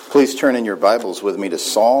Please turn in your Bibles with me to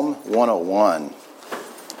Psalm 101.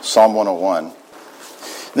 Psalm 101.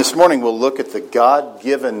 This morning we'll look at the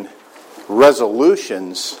God-given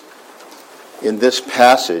resolutions in this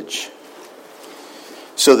passage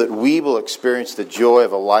so that we will experience the joy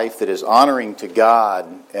of a life that is honoring to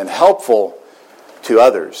God and helpful to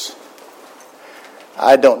others.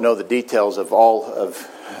 I don't know the details of all of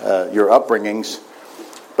your upbringings,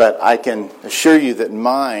 but I can assure you that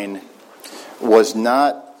mine was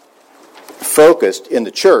not focused in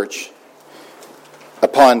the church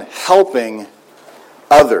upon helping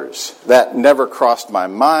others. That never crossed my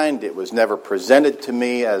mind. It was never presented to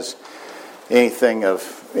me as anything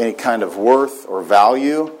of any kind of worth or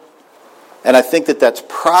value. And I think that that's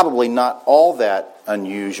probably not all that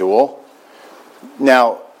unusual.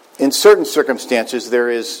 Now, in certain circumstances, there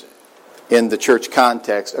is, in the church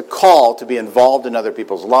context, a call to be involved in other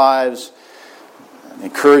people's lives,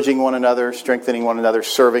 encouraging one another, strengthening one another,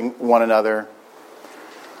 serving one another.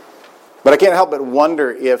 But I can't help but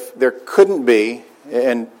wonder if there couldn't be,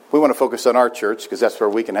 and we want to focus on our church because that's where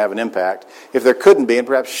we can have an impact, if there couldn't be and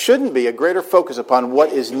perhaps shouldn't be a greater focus upon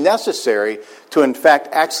what is necessary to in fact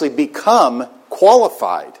actually become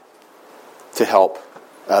qualified to help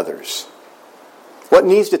others. What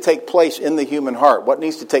needs to take place in the human heart? What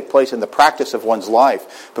needs to take place in the practice of one's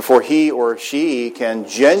life before he or she can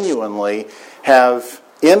genuinely have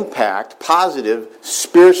impact, positive,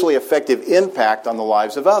 spiritually effective impact on the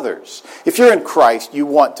lives of others? If you're in Christ, you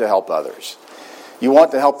want to help others. You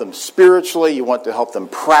want to help them spiritually. You want to help them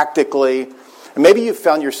practically. And maybe you've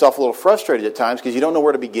found yourself a little frustrated at times because you don't know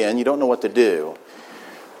where to begin. You don't know what to do.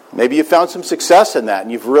 Maybe you've found some success in that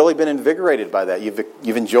and you've really been invigorated by that.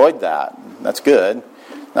 You've enjoyed that. That's good.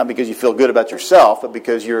 Not because you feel good about yourself, but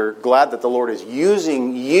because you're glad that the Lord is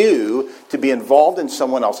using you to be involved in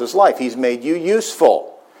someone else's life. He's made you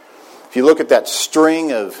useful. If you look at that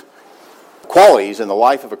string of qualities in the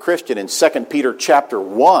life of a Christian in 2 Peter chapter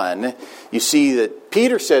 1, you see that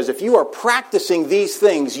Peter says, if you are practicing these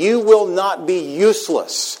things, you will not be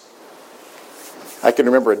useless. I can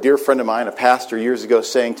remember a dear friend of mine, a pastor years ago,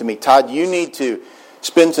 saying to me, Todd, you need to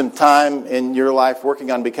spend some time in your life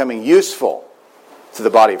working on becoming useful to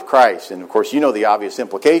the body of Christ. And of course, you know the obvious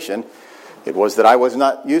implication. It was that I was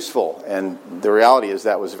not useful. And the reality is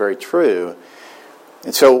that was very true.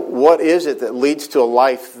 And so what is it that leads to a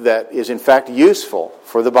life that is in fact useful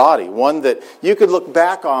for the body? One that you could look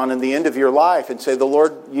back on in the end of your life and say, the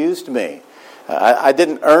Lord used me. I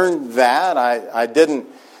didn't earn that. I didn't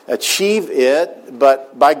achieve it.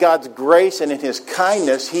 But by God's grace and in His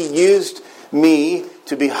kindness, He used me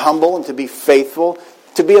to be humble and to be faithful,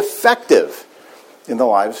 to be effective in the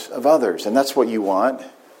lives of others. And that's what you want.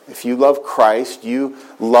 If you love Christ, you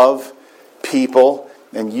love people,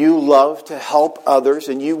 and you love to help others,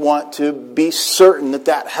 and you want to be certain that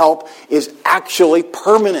that help is actually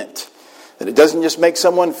permanent. That it doesn't just make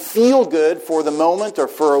someone feel good for the moment or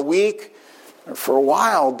for a week or for a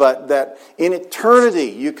while, but that in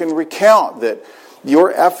eternity you can recount that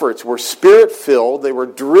your efforts were Spirit-filled, they were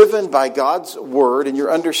driven by God's Word, and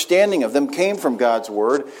your understanding of them came from God's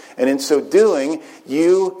Word. And in so doing,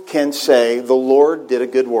 you can say, the Lord did a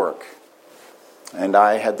good work. And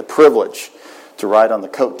I had the privilege to ride on the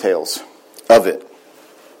coattails of it.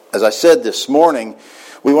 As I said this morning,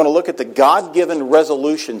 we want to look at the God-given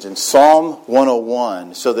resolutions in Psalm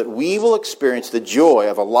 101 so that we will experience the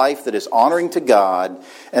joy of a life that is honoring to God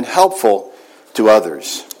and helpful to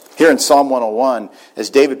others. Here in Psalm 101,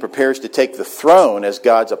 as David prepares to take the throne as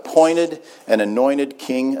God's appointed and anointed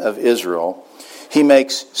king of Israel, he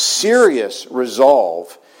makes serious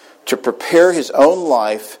resolve to prepare his own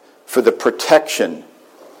life for the protection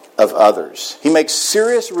of others. He makes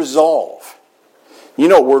serious resolve. You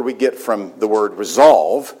know what word we get from the word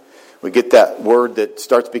resolve? We get that word that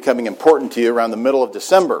starts becoming important to you around the middle of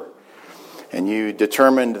December. And you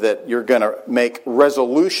determined that you're going to make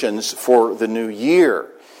resolutions for the new year.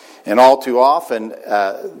 And all too often,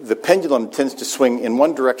 the pendulum tends to swing in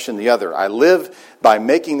one direction or the other. I live by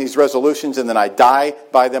making these resolutions and then I die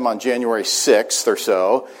by them on January 6th or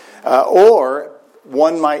so. Or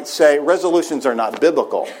one might say resolutions are not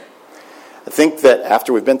biblical. I think that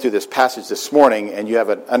after we've been through this passage this morning and you have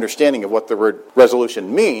an understanding of what the word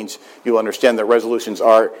resolution means, you'll understand that resolutions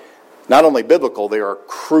are not only biblical, they are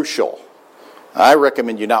crucial. I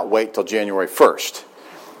recommend you not wait till January 1st.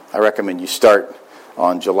 I recommend you start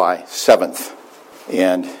on July 7th.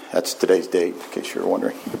 And that's today's date, in case you're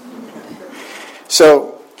wondering.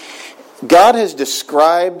 So, God has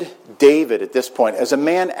described David at this point as a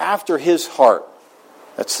man after his heart.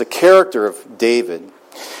 That's the character of David.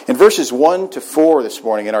 In verses 1 to 4 this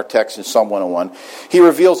morning in our text in Psalm 101, he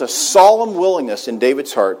reveals a solemn willingness in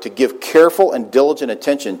David's heart to give careful and diligent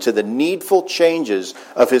attention to the needful changes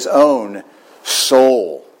of his own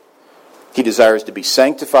soul. He desires to be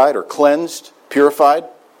sanctified or cleansed, purified,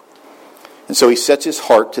 and so he sets his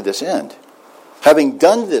heart to this end. Having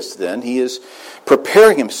done this then, he is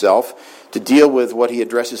preparing himself to deal with what he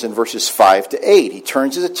addresses in verses 5 to 8. He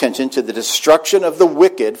turns his attention to the destruction of the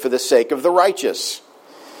wicked for the sake of the righteous.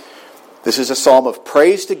 This is a psalm of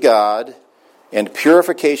praise to God and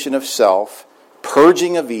purification of self,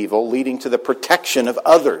 purging of evil, leading to the protection of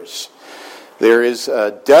others. There is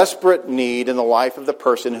a desperate need in the life of the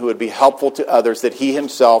person who would be helpful to others that he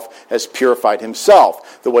himself has purified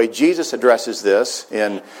himself. The way Jesus addresses this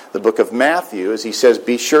in the book of Matthew is he says,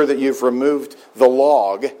 be sure that you've removed the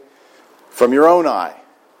log from your own eye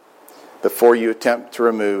before you attempt to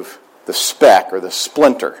remove the speck or the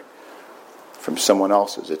splinter from someone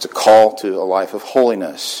else's. It's a call to a life of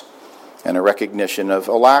holiness and a recognition of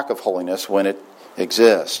a lack of holiness when it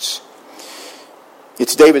exists.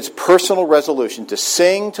 It's David's personal resolution to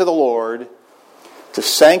sing to the Lord, to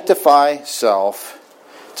sanctify self,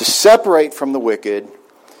 to separate from the wicked,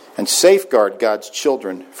 and safeguard God's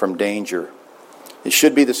children from danger. It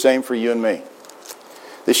should be the same for you and me.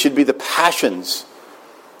 This should be the passions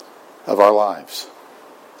of our lives.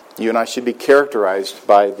 You and I should be characterized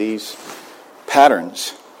by these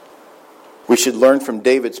patterns. We should learn from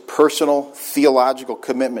David's personal theological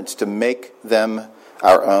commitments to make them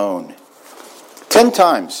our own. 10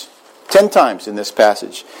 times in this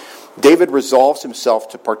passage, David resolves himself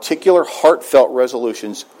to particular heartfelt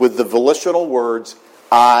resolutions with the volitional words,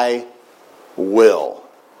 I will.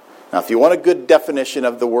 Now, if you want a good definition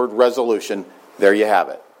of the word resolution, there you have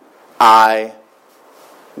it. I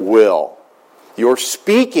will. You're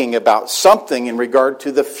speaking about something in regard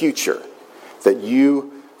to the future that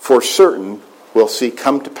you, for certain, will see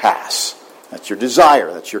come to pass. That's your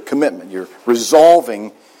desire. That's your commitment. You're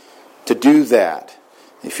resolving to do that.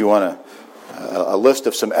 If you want a list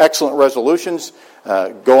of some excellent resolutions,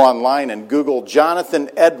 go online and Google Jonathan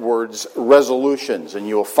Edwards resolutions, and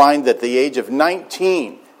you will find that at the age of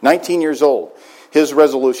 19 years old, his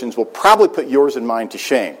resolutions will probably put yours and mine to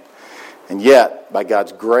shame. And yet, by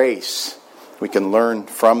God's grace, we can learn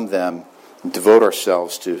from them and devote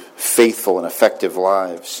ourselves to faithful and effective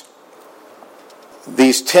lives.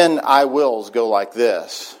 These 10 I wills go like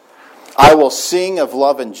this. I will sing of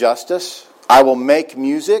love and justice. I will make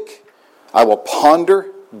music. I will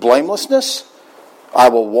ponder blamelessness. I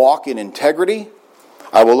will walk in integrity.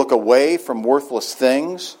 I will look away from worthless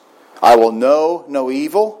things. I will know no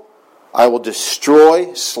evil. I will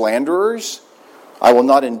destroy slanderers. I will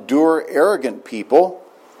not endure arrogant people.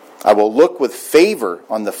 I will look with favor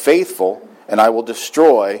on the faithful, and I will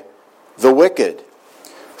destroy the wicked.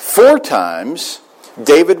 4 times,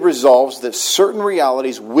 David resolves that certain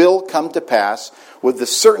realities will come to pass with the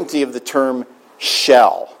certainty of the term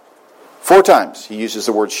shall. 4 times he uses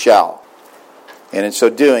the word shall. And in so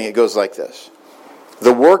doing, it goes like this.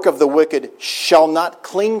 The work of the wicked shall not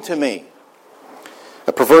cling to me.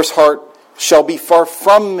 A perverse heart shall be far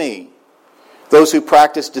from me. Those who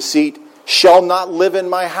practice deceit shall not live in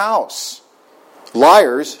my house.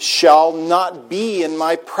 Liars shall not be in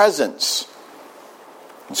my presence.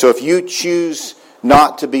 And so if you choose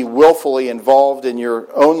not to be willfully involved in your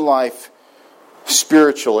own life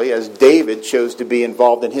spiritually, as David chose to be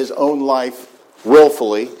involved in his own life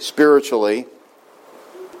willfully, spiritually,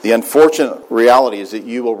 the unfortunate reality is that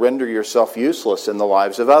you will render yourself useless in the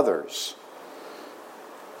lives of others.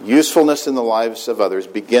 Usefulness in the lives of others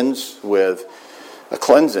begins with a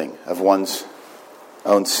cleansing of one's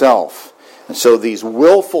own self. And so these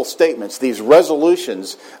willful statements, these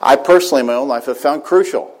resolutions, I personally in my own life have found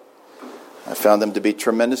crucial. I found them to be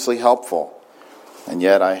tremendously helpful. And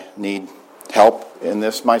yet I need help in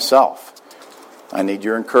this myself. I need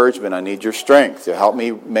your encouragement. I need your strength to help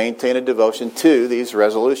me maintain a devotion to these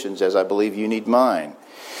resolutions as I believe you need mine.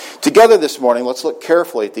 Together this morning, let's look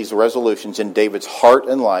carefully at these resolutions in David's heart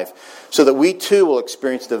and life so that we too will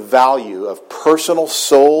experience the value of personal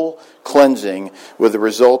soul cleansing with the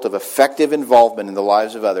result of effective involvement in the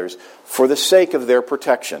lives of others for the sake of their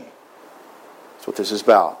protection. That's what this is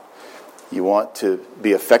about. You want to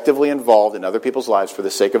be effectively involved in other people's lives for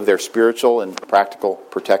the sake of their spiritual and practical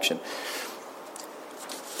protection.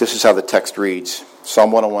 This is how the text reads.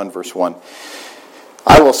 Psalm 101, verse 1.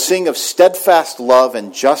 I will sing of steadfast love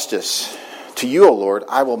and justice. To you, O Lord,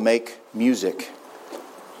 I will make music.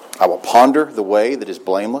 I will ponder the way that is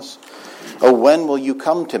blameless. Oh, when will you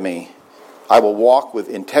come to me? I will walk with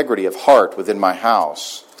integrity of heart within my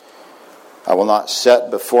house. I will not set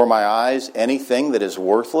before my eyes anything that is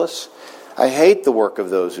worthless. I hate the work of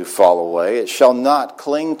those who fall away. It shall not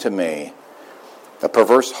cling to me. A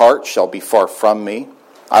perverse heart shall be far from me.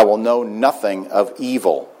 I will know nothing of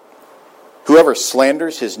evil. Whoever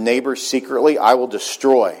slanders his neighbor secretly, I will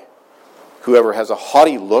destroy. Whoever has a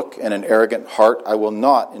haughty look and an arrogant heart, I will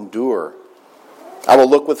not endure. I will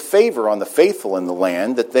look with favor on the faithful in the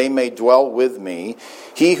land, that they may dwell with me.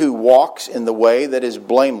 He who walks in the way that is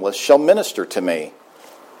blameless shall minister to me.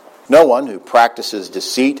 No one who practices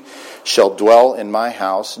deceit shall dwell in my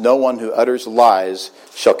house. No one who utters lies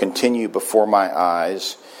shall continue before my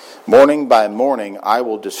eyes. Morning by morning I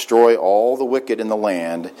will destroy all the wicked in the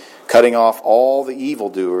land, cutting off all the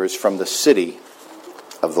evildoers from the city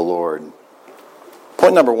of the Lord.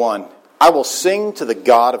 Point number 1, I will sing to the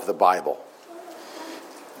God of the Bible.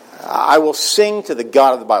 I will sing to the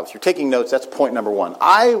God of the Bible. If you're taking notes, that's point number 1.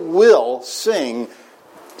 I will sing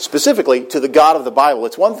specifically to the God of the Bible.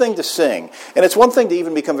 It's one thing to sing, and it's one thing to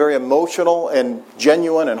even become very emotional and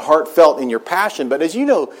genuine and heartfelt in your passion. But as you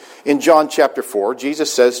know, in John chapter 4,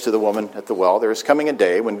 Jesus says to the woman at the well, there is coming a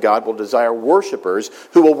day when God will desire worshipers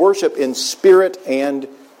who will worship in spirit and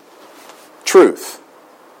truth.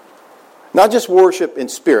 Not just worship in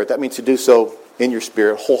spirit, that means to do so in your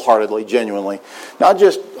spirit, wholeheartedly, genuinely. Not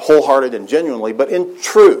just wholehearted and genuinely, but in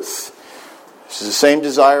truth. This is the same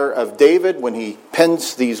desire of David when he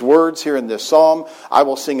pens these words here in this psalm. I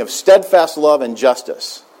will sing of steadfast love and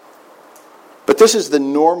justice. But this is the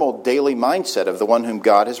normal daily mindset of the one whom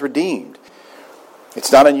God has redeemed.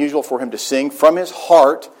 It's not unusual for him to sing from his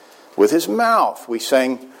heart with his mouth. We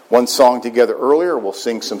sang one song together earlier. We'll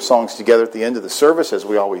sing some songs together at the end of the service, as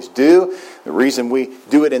we always do. The reason we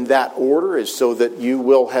do it in that order is so that you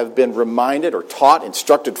will have been reminded or taught,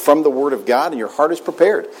 instructed from the Word of God, and your heart is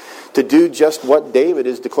prepared to do just what David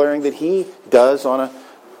is declaring that he does on a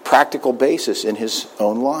practical basis in his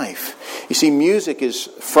own life. You see, music is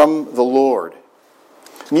from the Lord.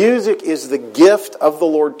 Music is the gift of the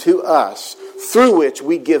Lord to us, through which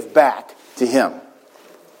we give back to Him.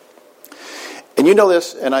 And you know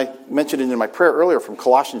this, and I mentioned it in my prayer earlier from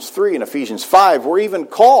Colossians 3 and Ephesians 5. We're even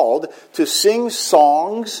called to sing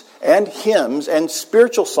songs and hymns and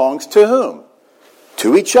spiritual songs to whom?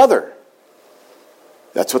 To each other.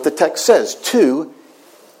 That's what the text says, to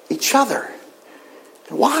each other.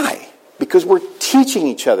 Why? Because we're teaching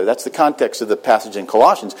each other. That's the context of the passage in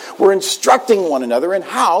Colossians. We're instructing one another in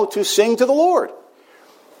how to sing to the Lord.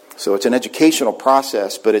 So it's an educational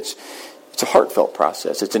process, but it's a heartfelt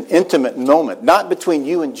process. It's an intimate moment, not between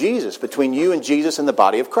you and Jesus, between you and Jesus and the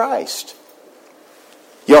body of Christ.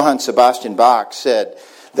 Johann Sebastian Bach said,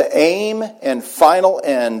 the aim and final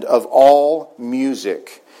end of all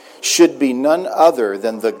music should be none other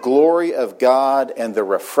than the glory of God and the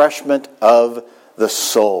refreshment of the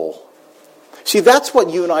soul. See, that's what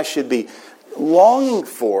you and I should be longing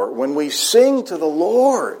for when we sing to the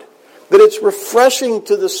Lord. That it's refreshing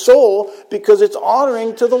to the soul because it's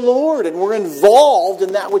honoring to the Lord. And we're involved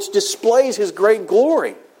in that which displays His great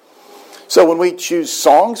glory. So when we choose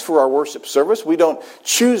songs for our worship service, we don't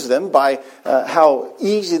choose them by how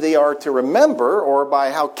easy they are to remember or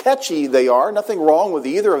by how catchy they are. Nothing wrong with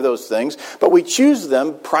either of those things. But we choose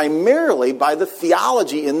them primarily by the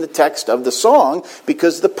theology in the text of the song,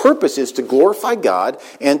 because the purpose is to glorify God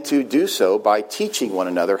and to do so by teaching one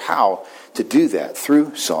another how to do that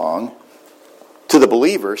through song. To the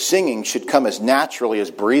believer, singing should come as naturally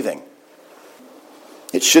as breathing.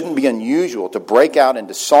 It shouldn't be unusual to break out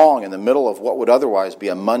into song in the middle of what would otherwise be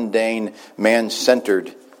a mundane,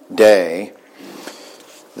 man-centered day.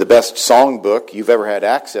 The best songbook you've ever had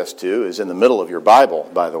access to is in the middle of your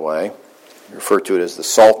Bible, by the way. We refer to it as the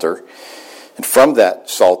Psalter. And from that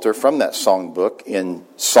Psalter, from that songbook, in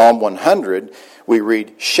Psalm 100, we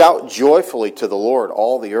read, shout joyfully to the Lord,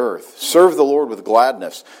 all the earth. Serve the Lord with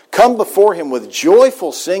gladness. Come before Him with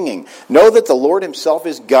joyful singing. Know that the Lord Himself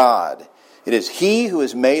is God. It is He who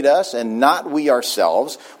has made us and not we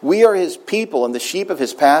ourselves. We are His people and the sheep of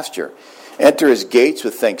His pasture. Enter His gates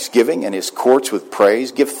with thanksgiving and His courts with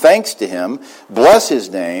praise. Give thanks to Him. Bless His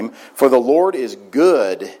name, for the Lord is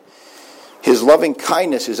good. His loving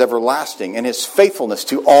kindness is everlasting and His faithfulness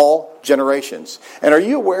to all generations. And are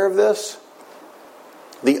you aware of this?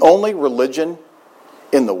 The only religion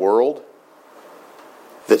in the world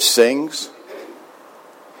that sings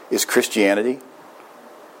is Christianity.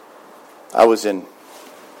 I was in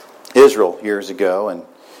Israel years ago, and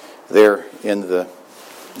there in the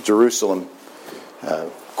Jerusalem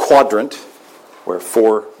quadrant, where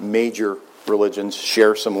 4 major religions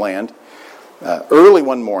share some land, early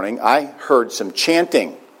one morning I heard some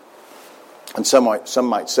chanting. And some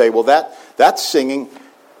might say, well, that's singing.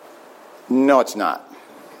 No, it's not.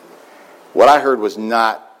 What I heard was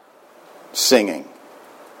not singing.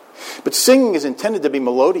 But singing is intended to be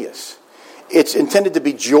melodious. It's intended to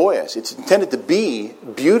be joyous. It's intended to be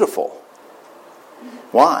beautiful.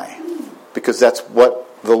 Why? Because that's what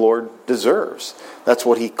the Lord deserves. That's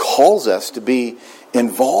what He calls us to be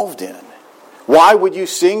involved in. Why would you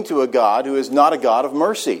sing to a God who is not a God of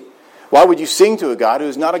mercy? Why would you sing to a God who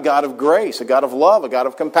is not a God of grace, a God of love, a God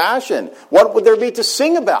of compassion? What would there be to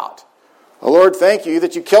sing about? Oh, Lord, thank you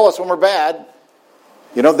that you kill us when we're bad.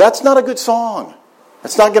 You know, that's not a good song.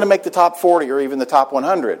 That's not going to make the top 40 or even the top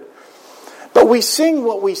 100. But we sing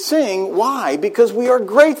what we sing. Why? Because we are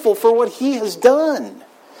grateful for what He has done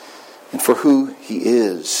and for who He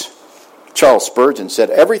is. Charles Spurgeon said,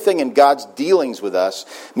 everything in God's dealings with us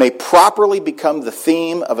may properly become the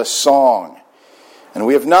theme of a song. And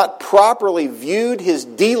we have not properly viewed His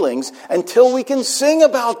dealings until we can sing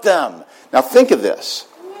about them. Now think of this.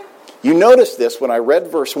 You notice this when I read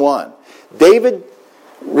verse 1. David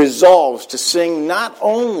resolves to sing not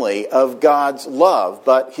only of God's love,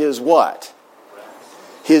 but His what?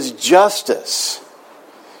 His justice.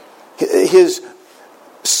 His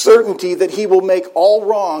certainty that He will make all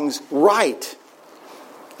wrongs right.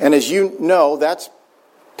 And as you know, that's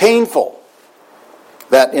painful.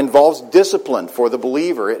 That involves discipline for the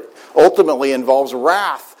believer. It ultimately involves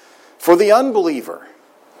wrath for the unbeliever.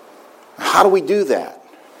 How do we do that?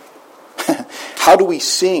 How do we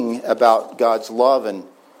sing about God's love and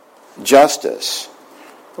justice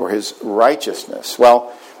or His righteousness?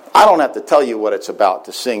 Well, I don't have to tell you what it's about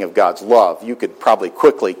to sing of God's love. You could probably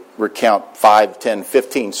quickly recount 5, 10,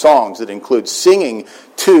 15 songs that include singing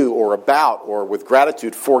to or about or with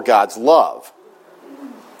gratitude for God's love.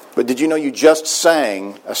 But did you know you just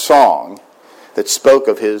sang a song that spoke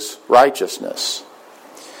of His righteousness?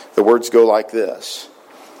 The words go like this.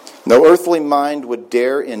 No earthly mind would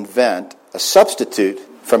dare invent a substitute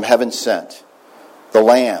from heaven sent, the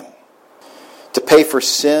Lamb, to pay for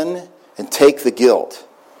sin and take the guilt.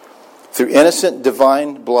 Through innocent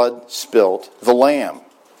divine blood spilt, the Lamb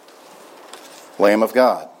of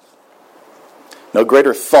God. No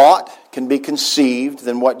greater thought can be conceived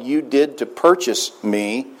than what you did to purchase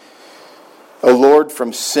me, O Lord,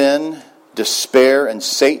 from sin, despair, and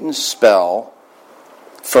Satan's spell,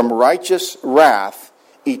 from righteous wrath,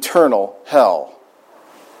 eternal hell,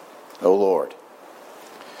 O Lord.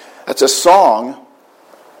 That's a song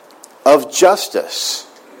of justice.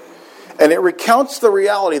 And it recounts the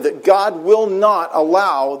reality that God will not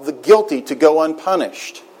allow the guilty to go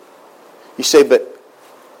unpunished. You say, but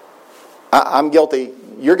I'm guilty,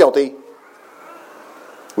 you're guilty.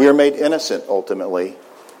 We are made innocent ultimately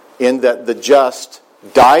in that the just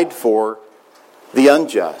died for the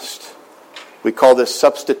unjust. We call this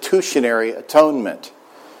substitutionary atonement.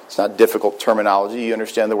 It's not difficult terminology. You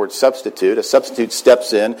understand the word substitute. A substitute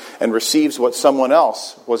steps in and receives what someone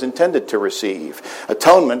else was intended to receive.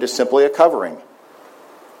 Atonement is simply a covering.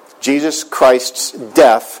 Jesus Christ's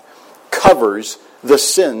death covers the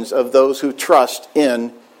sins of those who trust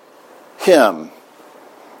in Him.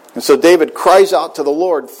 And so David cries out to the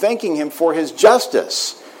Lord, thanking Him for His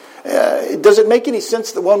justice. Does it make any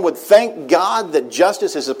sense that one would thank God that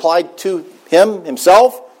justice is applied to Him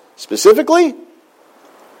Himself specifically?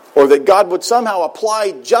 Or that God would somehow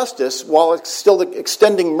apply justice while it's still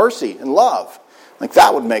extending mercy and love? Like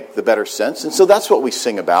that would make the better sense. And so that's what we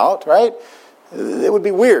sing about, right? It would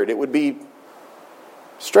be weird. It would be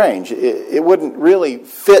strange. It wouldn't really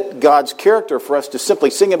fit God's character for us to simply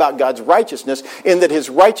sing about God's righteousness in that His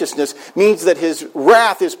righteousness means that His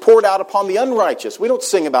wrath is poured out upon the unrighteous. We don't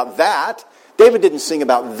sing about that. David didn't sing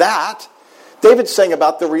about that. David sang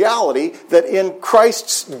about the reality that in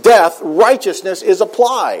Christ's death, righteousness is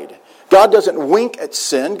applied. God doesn't wink at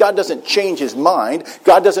sin. God doesn't change His mind.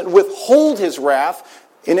 God doesn't withhold His wrath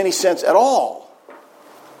in any sense at all.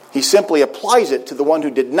 He simply applies it to the one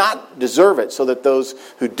who did not deserve it so that those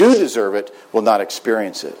who do deserve it will not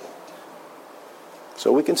experience it.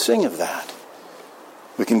 So we can sing of that.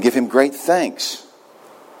 We can give Him great thanks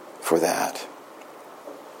for that.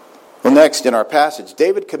 Well, next in our passage,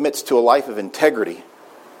 David commits to a life of integrity,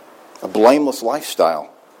 a blameless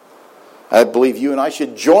lifestyle. I believe you and I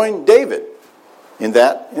should join David in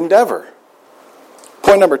that endeavor.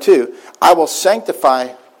 Point number 2, I will sanctify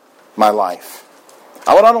my life.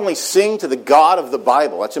 I will not only sing to the God of the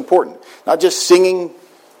Bible, that's important, not just singing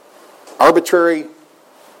arbitrary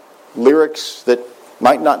lyrics that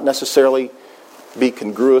might not necessarily be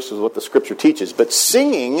congruous with what the Scripture teaches, but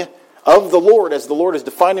singing of the Lord as the Lord has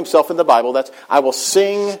defined Himself in the Bible. That's, I will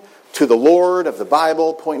sing to the Lord of the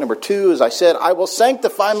Bible. Point number 2, as I said, I will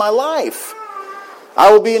sanctify my life.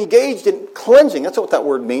 I will be engaged in cleansing. That's what that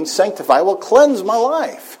word means, sanctify. I will cleanse my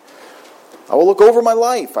life. I will look over my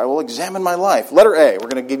life. I will examine my life. Letter A, we're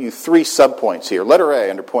going to give you 3 subpoints here. Letter A,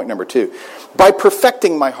 under point number 2. By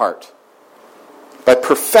perfecting my heart. By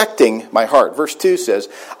perfecting my heart. Verse 2 says,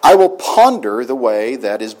 I will ponder the way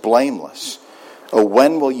that is blameless. Oh,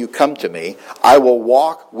 when will you come to me? I will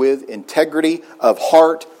walk with integrity of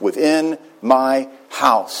heart within my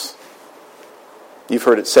house. You've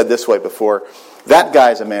heard it said this way before. That guy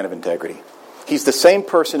is a man of integrity. He's the same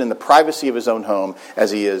person in the privacy of his own home as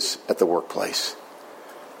he is at the workplace.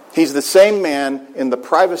 He's the same man in the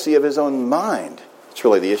privacy of his own mind. That's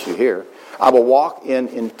really the issue here. I will walk in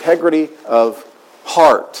integrity of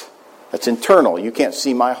heart. That's internal. You can't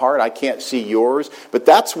see my heart. I can't see yours. But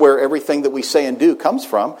that's where everything that we say and do comes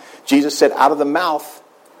from. Jesus said, out of the mouth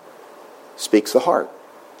speaks the heart.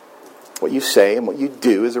 What you say and what you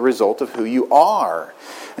do is a result of who you are.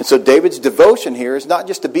 And so David's devotion here is not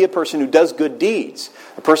just to be a person who does good deeds,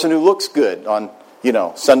 a person who looks good on,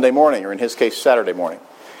 Sunday morning, or in his case, Saturday morning.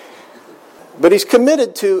 But he's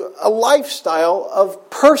committed to a lifestyle of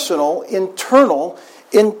personal, internal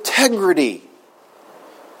integrity.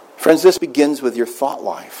 Friends, this begins with your thought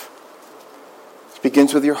life. This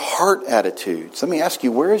begins with your heart attitudes. Let me ask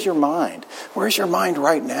you, where is your mind? Where is your mind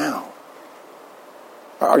right now?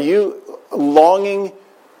 Are you longing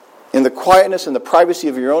in the quietness and the privacy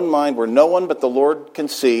of your own mind where no one but the Lord can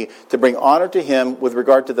see to bring honor to Him with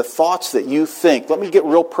regard to the thoughts that you think? Let me get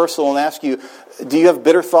real personal and ask you, do you have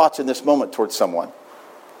bitter thoughts in this moment towards someone?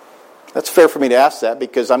 That's fair for me to ask that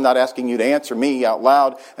because I'm not asking you to answer me out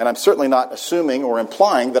loud, and I'm certainly not assuming or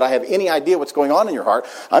implying that I have any idea what's going on in your heart.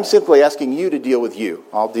 I'm simply asking you to deal with you.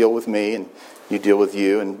 I'll deal with me and you deal with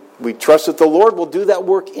you, and we trust that the Lord will do that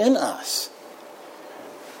work in us.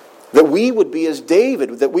 That we would be as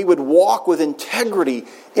David, that we would walk with integrity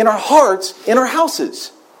in our hearts, in our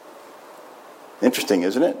houses. Interesting,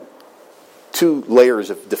 isn't it? 2 layers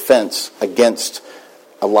of defense against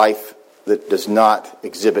a life that does not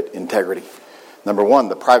exhibit integrity. Number 1,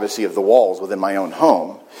 the privacy of the walls within my own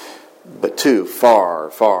home. But 2, far,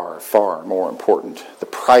 far, far more important, the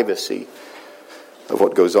privacy of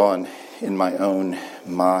what goes on in my own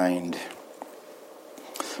mind.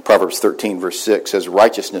 Proverbs 13 verse 6 says,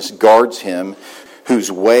 righteousness guards him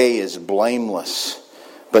whose way is blameless,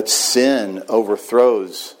 but sin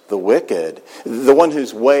overthrows the wicked. The one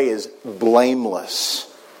whose way is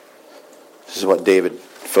blameless. This is what David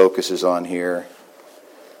focuses on here.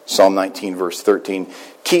 Psalm 19 verse 13,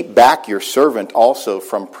 keep back your servant also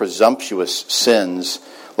from presumptuous sins.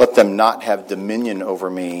 Let them not have dominion over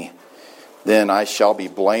me. Then I shall be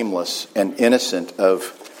blameless and innocent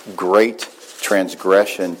of great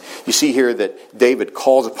transgression. You see here that David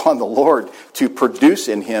calls upon the Lord to produce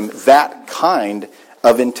in him that kind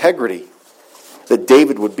of integrity. That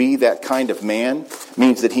David would be that kind of man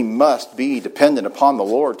means that he must be dependent upon the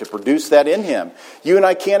Lord to produce that in him. You and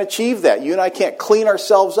I can't achieve that. You and I can't clean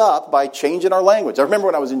ourselves up by changing our language. I remember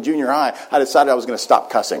when I was in junior high, I decided I was going to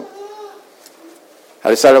stop cussing.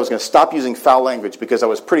 I decided I was going to stop using foul language because I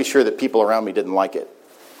was pretty sure that people around me didn't like it.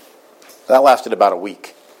 That lasted about a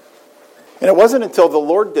week. And it wasn't until the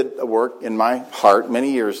Lord did a work in my heart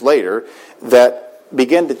many years later that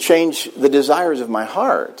began to change the desires of my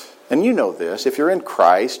heart. And you know this. If you're in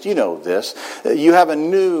Christ, you know this. You have a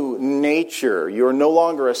new nature. You are no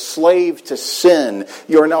longer a slave to sin.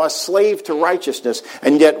 You are now a slave to righteousness.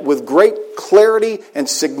 And yet with great clarity and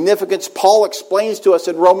significance, Paul explains to us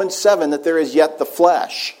in Romans 7 that there is yet the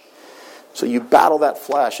flesh. So you battle that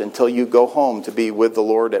flesh until you go home to be with the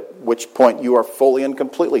Lord, at which point you are fully and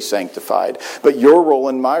completely sanctified. But your role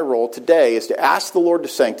and my role today is to ask the Lord to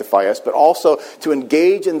sanctify us, but also to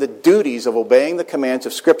engage in the duties of obeying the commands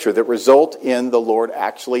of Scripture that result in the Lord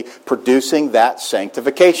actually producing that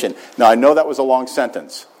sanctification. Now, I know that was a long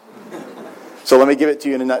sentence. So let me give it to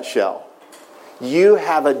you in a nutshell. You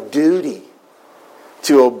have a duty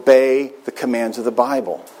to obey the commands of the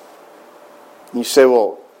Bible. And you say,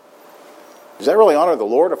 well, does that really honor the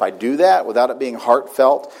Lord if I do that without it being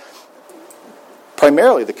heartfelt?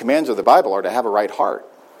 Primarily, the commands of the Bible are to have a right heart.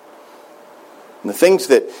 And the things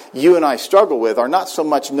that you and I struggle with are not so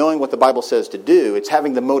much knowing what the Bible says to do, it's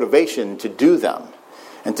having the motivation to do them,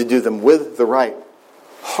 and to do them with the right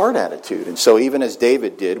heart attitude. And so even as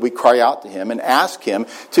David did, we cry out to Him and ask Him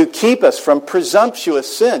to keep us from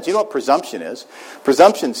presumptuous sins. You know what presumption is?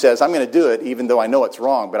 Presumption says, I'm going to do it even though I know it's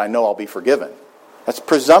wrong, but I know I'll be forgiven. That's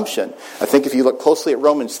presumption. I think if you look closely at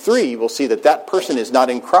Romans 3, you will see that that person is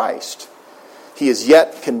not in Christ. He is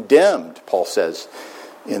yet condemned, Paul says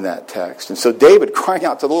in that text. And so David crying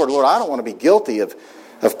out to the Lord, Lord, I don't want to be guilty of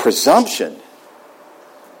presumption.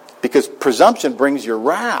 Because presumption brings your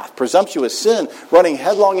wrath. Presumptuous sin, running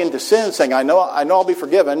headlong into sin, saying, I know I'll be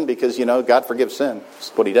forgiven because, God forgives sin. That's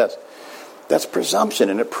what he does. That's presumption,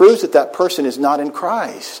 and it proves that that person is not in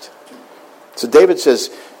Christ. So David says,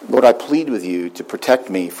 Lord, I plead with you to protect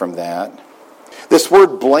me from that. This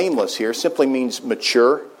word blameless here simply means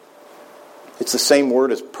mature. It's the same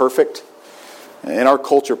word as perfect. In our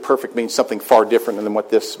culture, perfect means something far different than what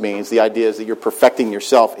this means. The idea is that you're perfecting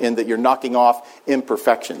yourself in that you're knocking off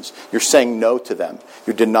imperfections. You're saying no to them.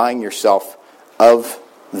 You're denying yourself of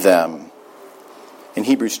them. In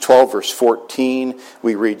Hebrews 12, verse 14,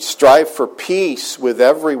 we read, strive for peace with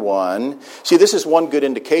everyone. See, this is one good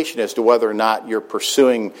indication as to whether or not you're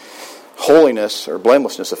pursuing holiness or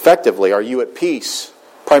blamelessness effectively. Are you at peace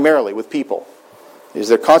primarily with people? Is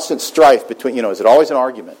there constant strife between, is it always an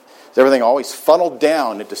argument? Is everything always funneled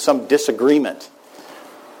down into some disagreement?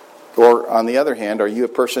 Or, on the other hand, are you a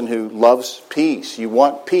person who loves peace? You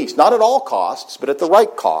want peace, not at all costs, but at the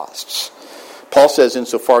right costs. Paul says,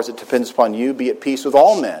 insofar as it depends upon you, be at peace with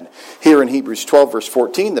all men. Here in Hebrews 12, verse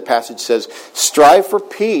 14, the passage says, strive for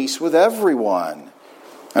peace with everyone,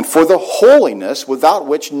 and for the holiness without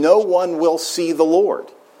which no one will see the Lord.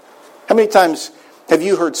 How many times have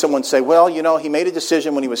you heard someone say, well, he made a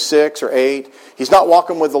decision when he was 6 or 8. He's not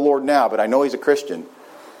walking with the Lord now, but I know he's a Christian.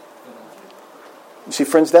 You see,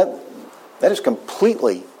 friends, that is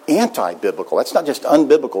completely anti-biblical. That's not just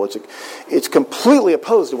unbiblical. It's completely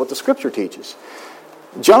opposed to what the Scripture teaches.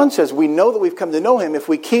 John says we know that we've come to know him if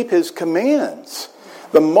we keep his commands.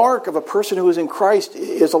 The mark of a person who is in Christ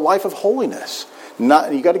is a life of holiness. You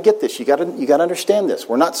got to get this. You got to understand this.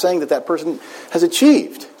 We're not saying that person has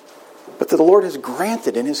achieved, but that the Lord has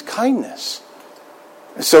granted in his kindness.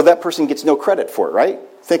 So that person gets no credit for it, right?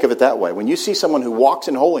 Think of it that way. When you see someone who walks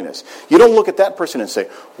in holiness, you don't look at that person and say,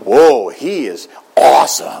 whoa, he is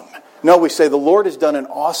awesome. No, we say the Lord has done an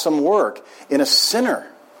awesome work in a sinner.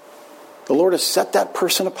 The Lord has set that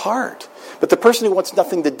person apart. But the person who wants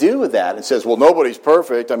nothing to do with that and says, well, nobody's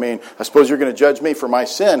perfect. I suppose you're going to judge me for my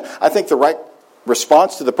sin. I think the right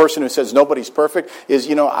response to the person who says nobody's perfect is,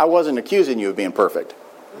 I wasn't accusing you of being perfect.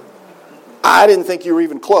 I didn't think you were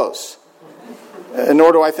even close.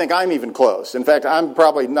 Nor do I think I'm even close. In fact, I'm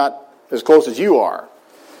probably not as close as you are.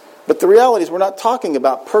 But the reality is we're not talking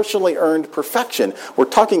about personally earned perfection. We're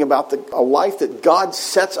talking about a life that God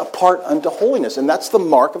sets apart unto holiness. And that's the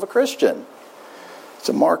mark of a Christian. It's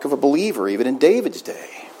a mark of a believer, even in David's day.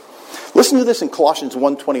 Listen to this in Colossians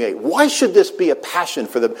 1:28. Why should this be a passion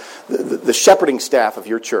for the shepherding staff of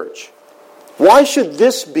your church? Why should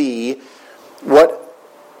this be what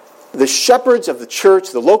the shepherds of the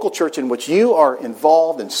church, the local church in which you are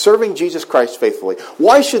involved in serving Jesus Christ faithfully,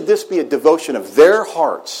 why should this be a devotion of their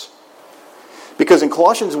hearts? Because in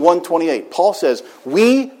Colossians 1:28, Paul says,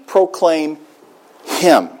 we proclaim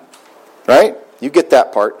him. Right? You get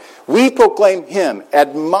that part. We proclaim him,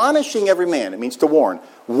 admonishing every man. It means to warn.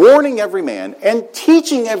 Warning every man and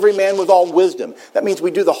teaching every man with all wisdom. That means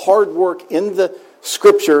we do the hard work in the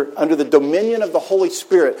Scripture under the dominion of the Holy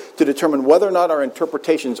Spirit to determine whether or not our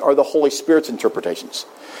interpretations are the Holy Spirit's interpretations.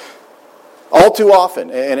 All too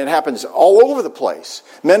often, and it happens all over the place,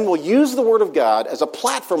 men will use the Word of God as a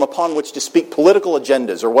platform upon which to speak political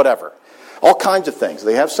agendas or whatever. All kinds of things.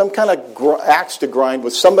 They have some kind of axe to grind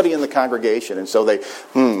with somebody in the congregation, and so they,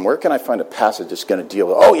 where can I find a passage that's going to deal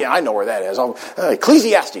with, oh yeah, I know where that is.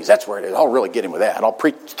 Ecclesiastes, that's where it is. I'll really get him with that. I'll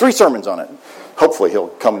preach 3 sermons on it. Hopefully he'll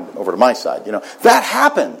come over to my side. That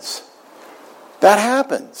happens. That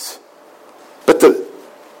happens. But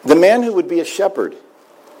the man who would be a shepherd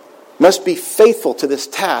must be faithful to this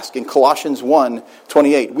task in Colossians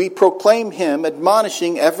 1:28. We proclaim him,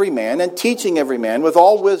 admonishing every man and teaching every man with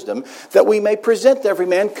all wisdom, that we may present every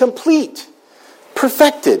man complete,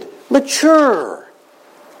 perfected, mature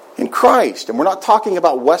in Christ. And we're not talking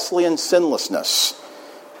about Wesleyan sinlessness.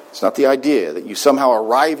 It's not the idea that you somehow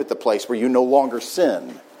arrive at the place where you no longer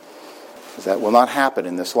sin. That will not happen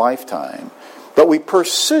in this lifetime. But we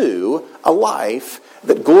pursue a life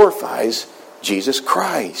that glorifies Jesus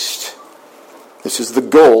Christ. This is the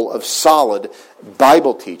goal of solid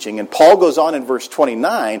Bible teaching. And Paul goes on in verse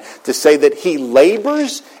 29 to say that he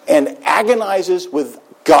labors and agonizes with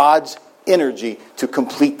God's energy to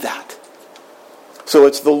complete that. So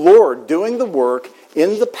it's the Lord doing the work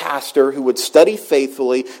in the pastor who would study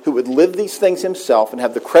faithfully, who would live these things himself and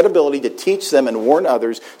have the credibility to teach them and warn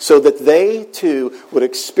others so that they too would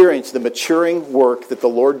experience the maturing work that the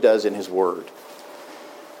Lord does in his word.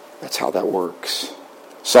 That's how that works.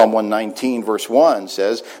 Psalm 119 verse 1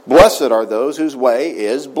 says, blessed are those whose way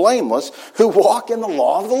is blameless, who walk in the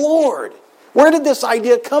law of the Lord. Where did this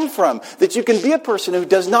idea come from? That you can be a person who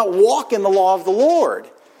does not walk in the law of the Lord.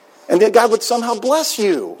 and that God would somehow bless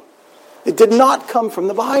you. It did not come from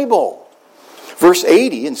the Bible. Verse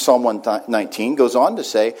 80 in Psalm 119 goes on to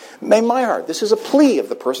say, may my heart, this is a plea of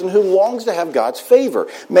the person who longs to have God's favor,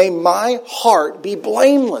 may my heart be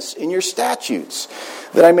blameless in your statutes,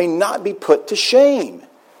 that I may not be put to shame.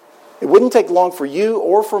 It wouldn't take long for you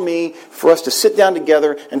or for me for us to sit down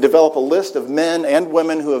together and develop a list of men and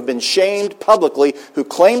women who have been shamed publicly, who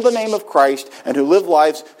claim the name of Christ, and who live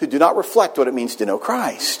lives who do not reflect what it means to know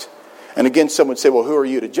Christ. And again, some would say, well, who are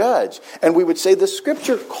you to judge? And we would say the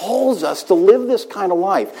Scripture calls us to live this kind of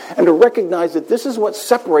life and to recognize that this is what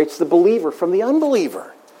separates the believer from the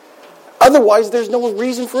unbeliever. Otherwise, there's no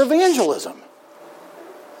reason for evangelism.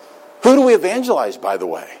 Who do we evangelize, by the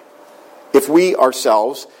way, if we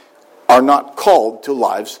ourselves are not called to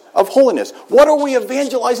lives of holiness? What are we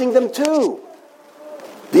evangelizing them to?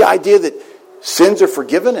 The idea that sins are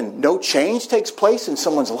forgiven and no change takes place in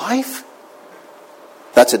someone's life?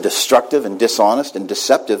 That's a destructive and dishonest and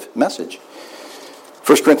deceptive message.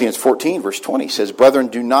 1 Corinthians 14 verse 20 says, brethren,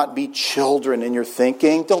 do not be children in your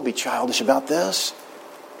thinking. Don't be childish about this.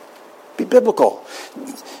 Be biblical.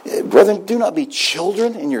 Brethren, do not be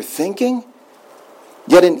children in your thinking.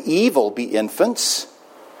 Yet in evil be infants.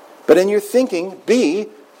 But in your thinking be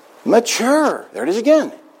mature. There it is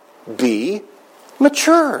again. Be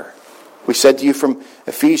mature. We said to you from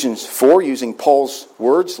Ephesians 4, using Paul's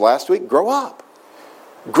words last week, grow up.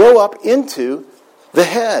 Grow up into the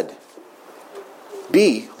head.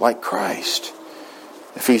 Be like Christ.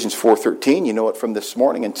 Ephesians 4:13, you know it from this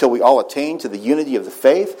morning, until we all attain to the unity of the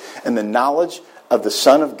faith and the knowledge of the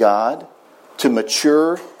Son of God, to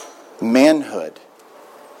mature manhood.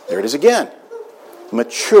 There it is again.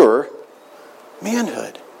 Mature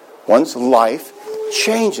manhood. One's life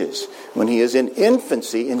changes. When he is in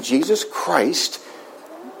infancy in Jesus Christ,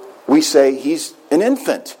 we say he's an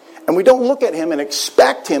infant. And we don't look at him and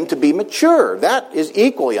expect him to be mature. That is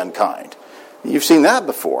equally unkind. You've seen that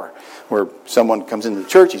before, where someone comes into the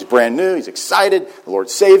church, he's brand new, he's excited, the Lord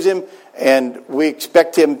saves him, and we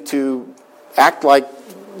expect him to act like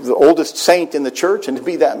the oldest saint in the church and to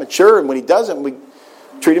be that mature, and when he doesn't, we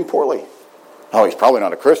treat him poorly. Oh, he's probably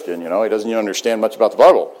not a Christian, he doesn't even understand much about the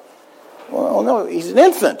Bible. Well, no, he's an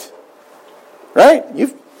infant. Right?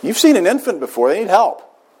 You've seen an infant before, they need help.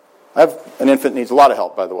 I have an infant that needs a lot of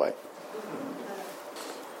help, by the way.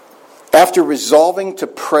 After resolving to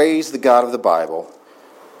praise the God of the Bible,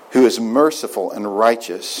 who is merciful and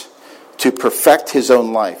righteous, to perfect his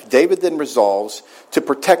own life, David then resolves to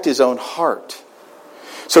protect his own heart.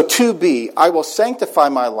 So 2b, I will sanctify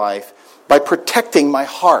my life by protecting my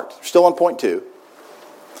heart. Still on point 2.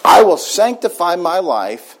 I will sanctify my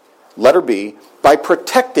life, letter B, by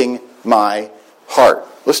protecting my heart.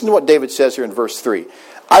 Listen to what David says here in verse 3.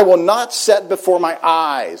 I will not set before my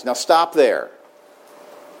eyes. Now stop there.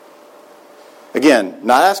 Again,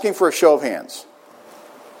 not asking for a show of hands.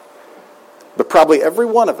 But probably every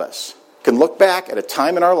one of us can look back at a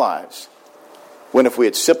time in our lives when if we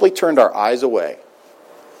had simply turned our eyes away,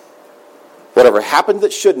 whatever happened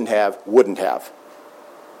that shouldn't have, wouldn't have.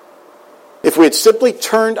 If we had simply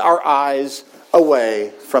turned our eyes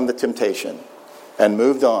away from the temptation and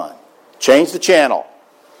moved on, change the channel,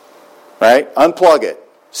 right? Unplug it.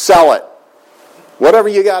 Sell it. Whatever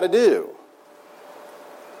you got to do.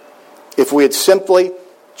 If we had simply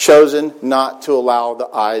chosen not to allow the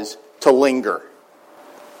eyes to linger.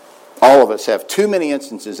 All of us have too many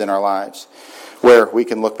instances in our lives where we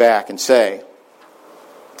can look back and say,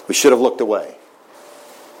 we should have looked away.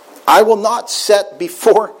 I will not set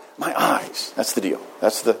before my eyes. That's the deal.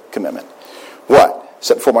 That's the commitment. What?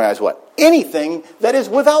 Set before my eyes what? Anything that is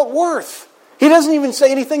without worth. He doesn't even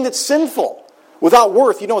say anything that's sinful. Without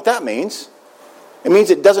worth, you know what that means? It means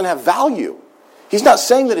it doesn't have value. He's not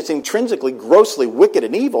saying that it's intrinsically, grossly wicked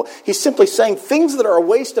and evil. He's simply saying things that are a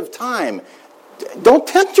waste of time. Don't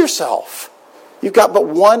tempt yourself. You've got but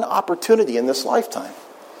one opportunity in this lifetime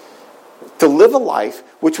to live a life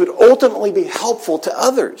which would ultimately be helpful to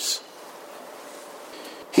others.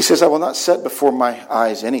 He says, I will not set before my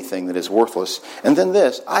eyes anything that is worthless. And then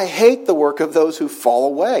this, I hate the work of those who fall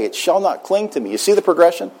away. It shall not cling to me. You see the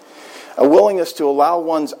progression? A willingness to allow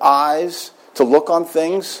one's eyes to look on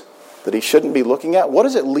things that he shouldn't be looking at. What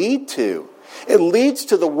does it lead to? It leads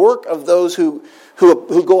to the work of those who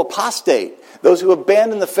go apostate, those who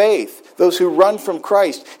abandon the faith, those who run from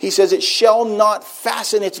Christ. He says, it shall not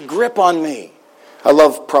fasten its grip on me. I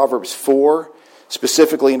love Proverbs 4,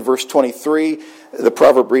 specifically in verse 23. The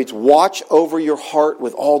proverb reads, watch over your heart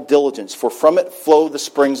with all diligence, for from it flow the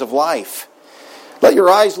springs of life. Let your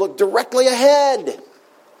eyes look directly ahead.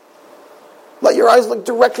 Let your eyes look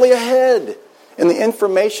directly ahead. In the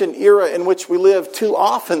information era in which we live, too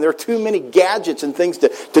often there are too many gadgets and things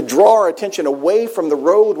to draw our attention away from the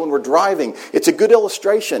road when we're driving. It's a good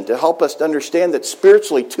illustration to help us to understand that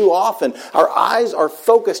spiritually, too often, our eyes are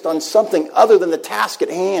focused on something other than the task at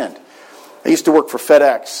hand. I used to work for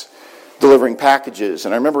FedEx, delivering packages.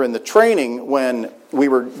 And I remember in the training when we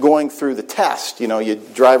were going through the test, you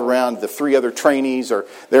drive around, the 3 other trainees are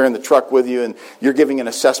there in the truck with you, and you're giving an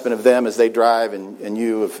assessment of them as they drive and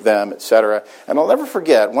you of them, etc. And I'll never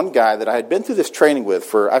forget one guy that I had been through this training with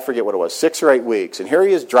for, I forget what it was, 6 or 8 weeks. And here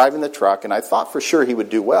he is driving the truck, and I thought for sure he would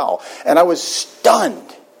do well. And I was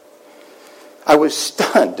stunned. I was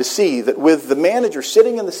stunned to see that with the manager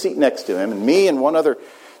sitting in the seat next to him, and me and one other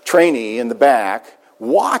trainee in the back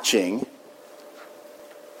watching,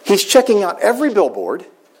 he's checking out every billboard,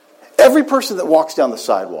 every person that walks down the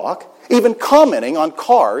sidewalk, even commenting on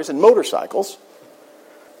cars and motorcycles.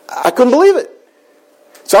 I couldn't believe it.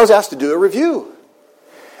 So I was asked to do a review.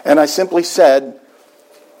 And I simply said,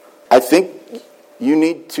 I think you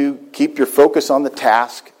need to keep your focus on the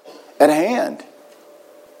task at hand.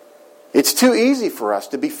 It's too easy for us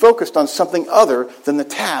to be focused on something other than the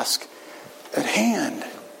task at hand.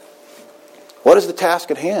 What is the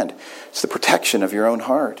task at hand? It's the protection of your own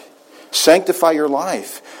heart. Sanctify your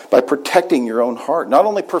life by protecting your own heart. Not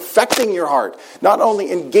only perfecting your heart, not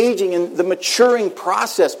only engaging in the maturing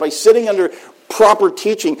process by sitting under proper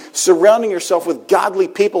teaching, surrounding yourself with godly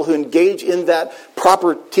people who engage in that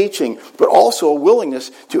proper teaching, but also a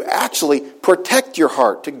willingness to actually protect your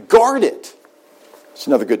heart, to guard it. It's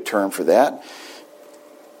another good term for that.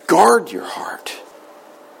 Guard your heart.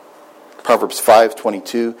 Proverbs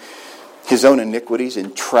 5:22. His own iniquities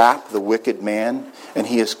entrap the wicked man, and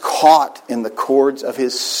he is caught in the cords of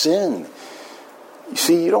his sin. You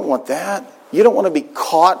see, you don't want that. You don't want to be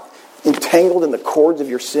caught, entangled in the cords of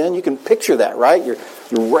your sin. You can picture that, right? You're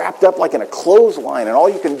wrapped up like in a clothesline, and all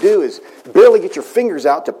you can do is barely get your fingers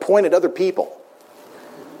out to point at other people.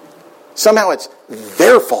 Somehow it's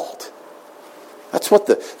their fault. That's what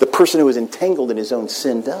the person who is entangled in his own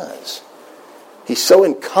sin does. He's so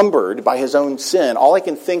encumbered by his own sin, all I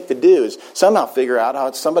can think to do is somehow figure out how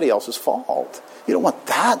it's somebody else's fault. You don't want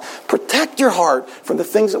that. Protect your heart from the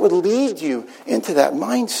things that would lead you into that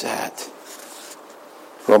mindset.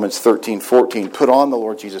 Romans 13:14, put on the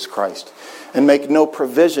Lord Jesus Christ and make no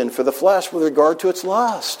provision for the flesh with regard to its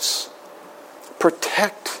lusts.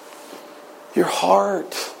 Protect your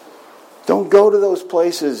heart. Don't go to those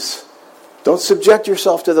places. Don't subject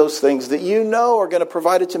yourself to those things that you know are going to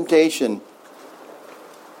provide a temptation.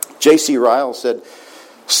 J.C. Ryle said,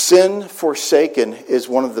 sin forsaken is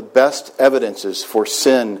one of the best evidences for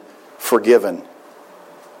sin forgiven.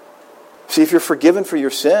 See, if you're forgiven for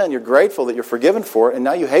your sin, you're grateful that you're forgiven for it, and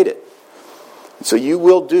now you hate it. And so you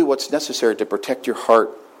will do what's necessary to protect your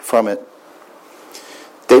heart from it.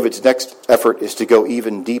 David's next effort is to go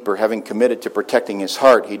even deeper. Having committed to protecting his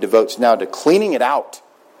heart, he devotes now to cleaning it out.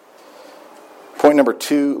 Point number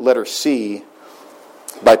 2, letter C,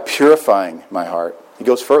 by purifying my heart. He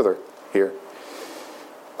goes further here.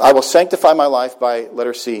 I will sanctify my life by,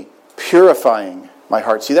 letter C, purifying my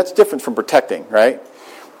heart. See, that's different from protecting, right?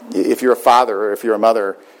 If you're a father or if you're a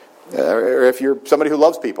mother or if you're somebody who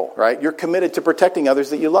loves people, right? You're committed to protecting others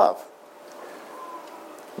that you love.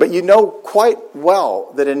 But you know quite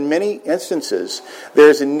well that in many instances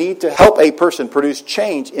there's a need to help a person produce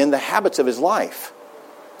change in the habits of his life.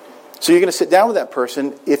 So you're going to sit down with that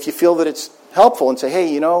person if you feel that it's helpful and say,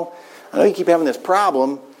 hey, I know you keep having this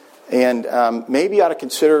problem, and maybe you ought to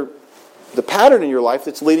consider the pattern in your life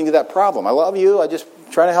that's leading to that problem. I love you, I just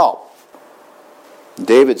trying to help.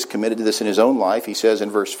 David's committed to this in his own life. He says in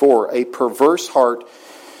verse 4, a perverse heart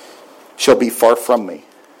shall be far from me.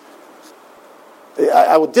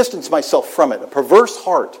 I will distance myself from it. A perverse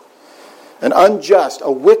heart, an unjust,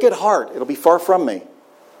 a wicked heart, it'll be far from me.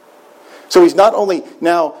 So he's not only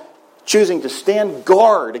now choosing to stand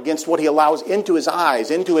guard against what he allows into his eyes,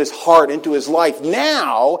 into his heart, into his life.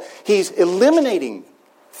 Now he's eliminating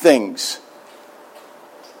things.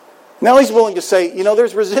 Now he's willing to say,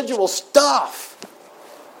 there's residual stuff.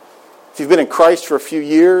 If you've been in Christ for a few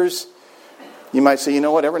years, you might say,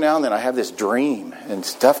 every now and then I have this dream and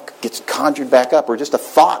stuff gets conjured back up, or just a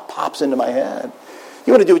thought pops into my head.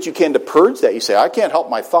 You want to do what you can to purge that. You say, I can't help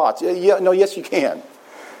my thoughts. Yes you can.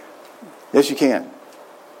 Yes you can.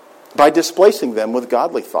 By displacing them with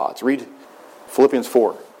godly thoughts. Read Philippians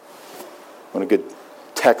 4. What a good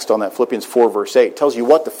text on that. Philippians 4 verse 8 tells you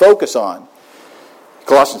what to focus on.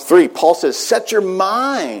 Colossians 3, Paul says, set your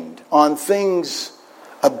mind on things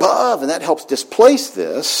above, and that helps displace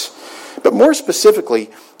this But more specifically,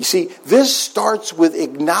 you see, this starts with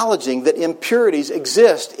acknowledging that impurities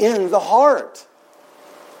exist in the heart.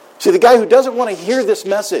 See, the guy who doesn't want to hear this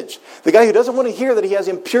message, the guy who doesn't want to hear that he has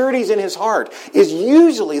impurities in his heart, is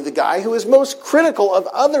usually the guy who is most critical of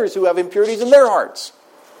others who have impurities in their hearts.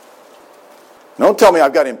 Don't tell me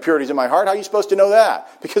I've got impurities in my heart. How are you supposed to know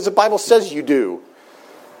that? Because the Bible says you do.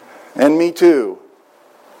 And me too.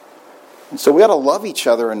 And so we ought to love each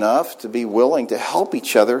other enough to be willing to help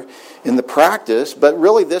each other in the practice. But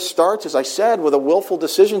really this starts, as I said, with a willful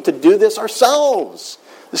decision to do this ourselves.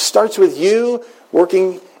 This starts with you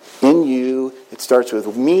working in you. It starts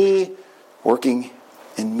with me working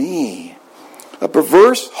in me. A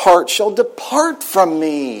perverse heart shall depart from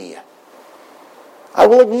me. I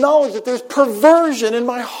will acknowledge that there's perversion in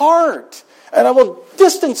my heart, and I will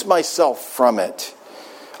distance myself from it.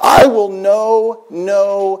 I will know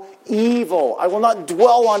no evil. I will not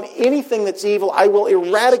dwell on anything that's evil. I will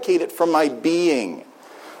eradicate it from my being.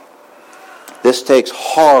 This takes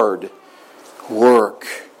hard work.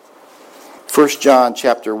 1 John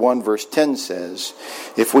chapter 1 verse 10 says,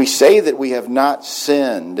 if we say that we have not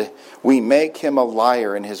sinned, we make him a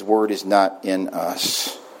liar and his word is not in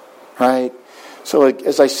us. Right? So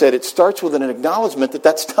as I said, it starts with an acknowledgement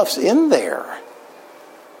that stuff's in there.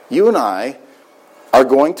 You and I are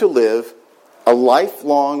going to live a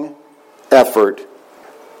lifelong effort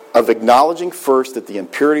of acknowledging first that the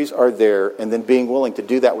impurities are there and then being willing to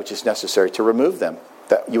do that which is necessary to remove them.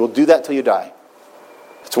 That you will do that till you die.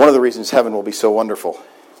 It's one of the reasons heaven will be so wonderful.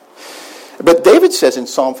 But David says in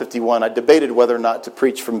Psalm 51, I debated whether or not to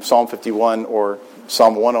preach from Psalm 51 or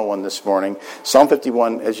Psalm 101 this morning. Psalm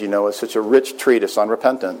 51, as you know, is such a rich treatise on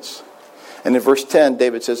repentance. And in verse 10,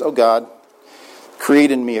 David says, oh God,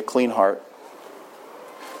 create in me a clean heart.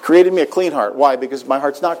 Create in me a clean heart. Why? Because my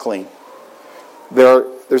heart's not clean.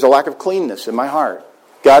 There's a lack of cleanness in my heart.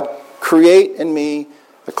 God, create in me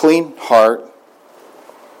a clean heart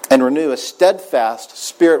and renew a steadfast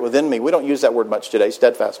spirit within me. We don't use that word much today,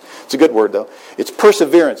 steadfast. It's a good word, though. It's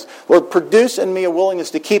perseverance. Lord, produce in me a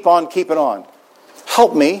willingness to keep on keeping on.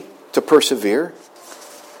 Help me to persevere.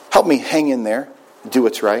 Help me hang in there, do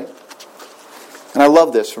what's right. And I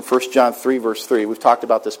love this from 1 John 3, verse 3. We've talked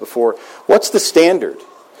about this before. What's the standard?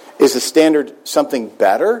 Is the standard something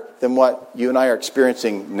better than what you and I are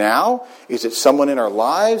experiencing now? Is it someone in our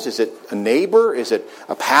lives? Is it a neighbor? Is it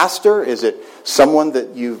a pastor? Is it someone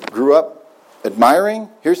that you grew up admiring?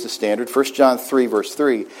 Here's the standard, 1 John 3, verse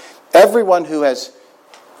 3. Everyone who has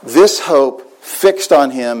this hope fixed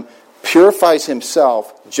on him purifies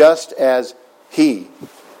himself just as he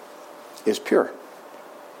is pure.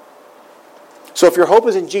 So if your hope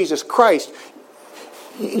is in Jesus Christ,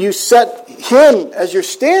 you set him as your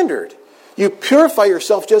standard. You purify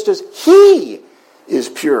yourself just as he is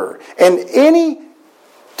pure. And any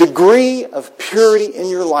degree of purity in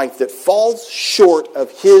your life that falls short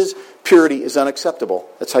of his purity is unacceptable.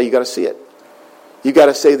 That's how you got to see it. You got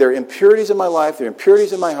to say there are impurities in my life, there are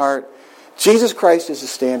impurities in my heart. Jesus Christ is the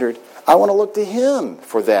standard. I want to look to him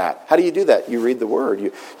for that. How do you do that? You read the Word.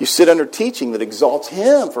 You sit under teaching that exalts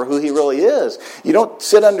him for who he really is. You don't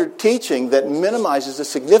sit under teaching that minimizes the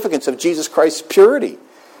significance of Jesus Christ's purity.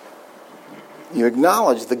 You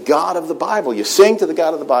acknowledge the God of the Bible. You sing to the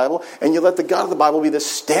God of the Bible, and you let the God of the Bible be the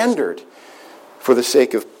standard for the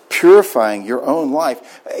sake of purifying your own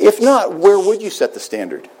life. If not, where would you set the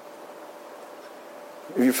standard?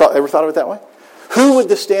 Have you ever thought of it that way? Who would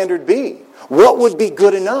the standard be? What would be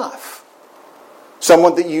good enough?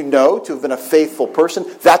 Someone that you know to have been a faithful person,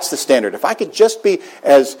 that's the standard. If I could just be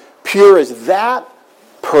as pure as that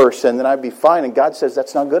person, then I'd be fine. And God says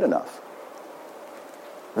that's not good enough.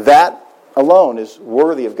 That alone is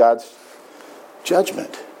worthy of God's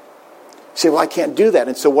judgment. You say, well, I can't do that.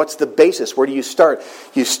 And so what's the basis? Where do you start?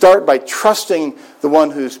 You start by trusting the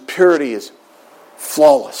one whose purity is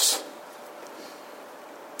flawless.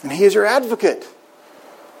 And he is your advocate.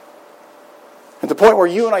 At the point where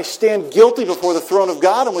you and I stand guilty before the throne of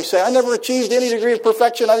God and we say, I never achieved any degree of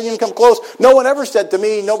perfection. I didn't even come close. No one ever said to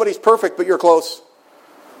me, nobody's perfect, but you're close.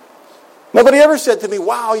 Nobody ever said to me,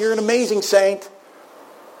 wow, you're an amazing saint.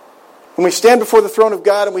 When we stand before the throne of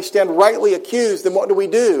God and we stand rightly accused, then what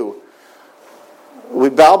do? We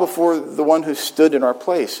bow before the one who stood in our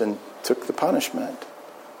place and took the punishment.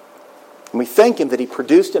 And we thank him that he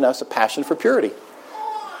produced in us a passion for purity,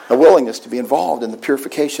 a willingness to be involved in the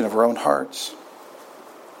purification of our own hearts.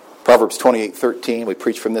 Proverbs 28:13, we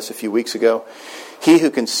preached from this a few weeks ago. He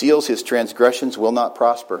who conceals his transgressions will not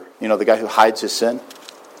prosper. You know, the guy who hides his sin?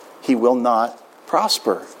 He will not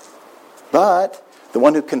prosper. But the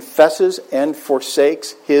one who confesses and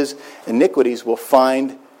forsakes his iniquities will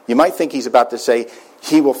find, you might think he's about to say,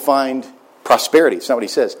 he will find prosperity. It's not what he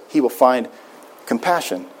says. He will find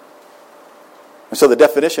compassion. And so the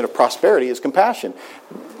definition of prosperity is compassion.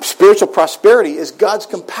 Spiritual prosperity is God's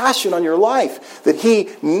compassion on your life. That He,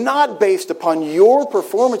 not based upon your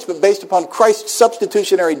performance, but based upon Christ's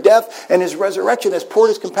substitutionary death and His resurrection, has poured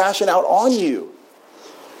His compassion out on you.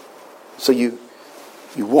 So you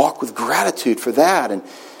walk with gratitude for that. And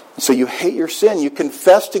so you hate your sin. You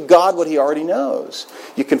confess to God what He already knows.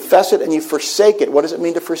 You confess it and you forsake it. What does it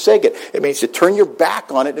mean to forsake it? It means to turn your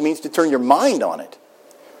back on it. It means to turn your mind on it.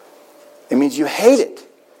 It means you hate it.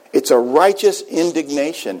 It's a righteous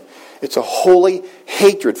indignation. It's a holy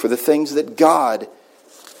hatred for the things that God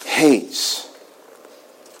hates.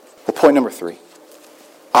 Well, point number 3.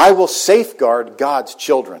 I will safeguard God's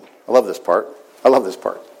children. I love this part.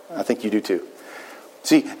 I think you do too.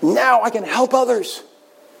 See, now I can help others.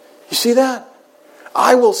 You see that?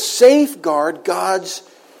 I will safeguard God's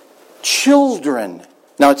children.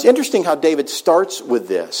 Now, it's interesting how David starts with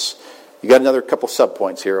this. You got another couple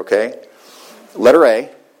subpoints here, okay? Letter A.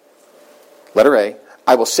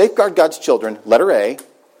 I will safeguard God's children, letter A,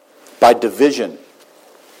 by division.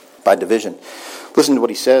 By division. Listen to what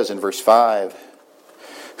he says in verse 5.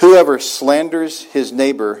 Whoever slanders his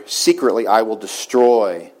neighbor secretly I will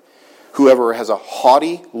destroy. Whoever has a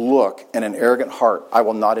haughty look and an arrogant heart I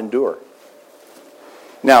will not endure.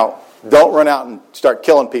 Now, don't run out and start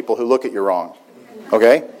killing people who look at you wrong.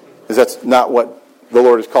 Okay? Because that's not what the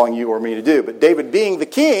Lord is calling you or me to do. But David, being the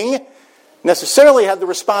king, necessarily had the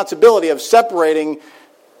responsibility of separating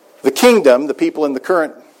the kingdom, the people in the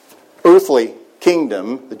current earthly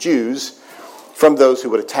kingdom, the Jews, from those who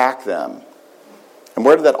would attack them. And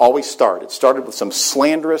where did that always start? It started with some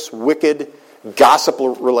slanderous, wicked,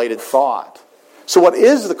 gossip-related thought. So what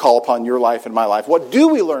is the call upon your life and my life? What do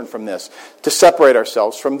we learn from this to separate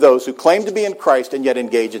ourselves from those who claim to be in Christ and yet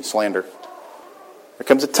engage in slander? There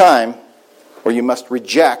comes a time where you must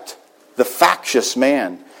reject the factious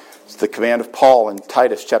man. It's the command of Paul in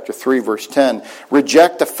Titus chapter 3, verse 10.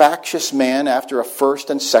 Reject a factious man after a first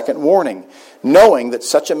and second warning, knowing that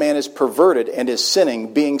such a man is perverted and is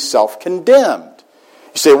sinning, being self-condemned.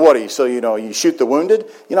 You say, what are you? So, you shoot the wounded?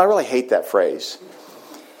 I really hate that phrase.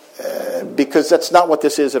 Because that's not what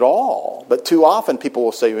this is at all. But too often people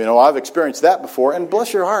will say, I've experienced that before. And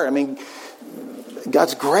bless your heart.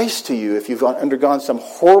 God's grace to you if you've undergone some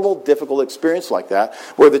horrible, difficult experience like that,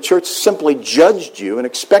 where the church simply judged you and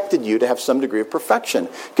expected you to have some degree of perfection.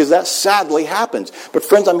 Because that sadly happens. But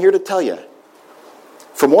friends, I'm here to tell you,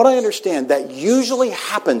 from what I understand, that usually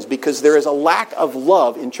happens because there is a lack of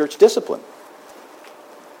love in church discipline.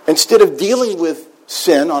 Instead of dealing with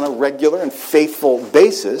sin on a regular and faithful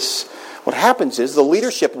basis, what happens is the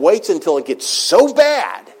leadership waits until it gets so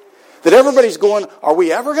bad that everybody's going, are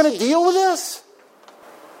we ever going to deal with this?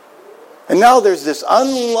 And now there's this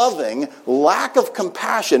unloving lack of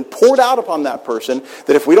compassion poured out upon that person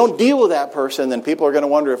that if we don't deal with that person, then people are going to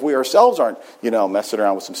wonder if we ourselves aren't, messing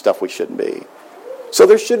around with some stuff we shouldn't be. So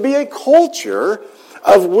there should be a culture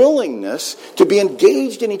of willingness to be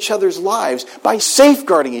engaged in each other's lives by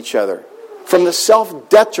safeguarding each other from the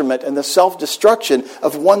self-detriment and the self-destruction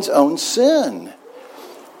of one's own sin.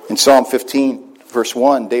 In Psalm 15, verse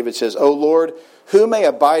 1, David says, O Lord, who may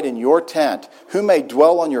abide in your tent? Who may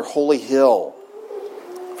dwell on your holy hill?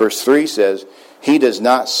 Verse 3 says, He does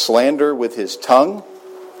not slander with his tongue,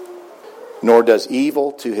 nor does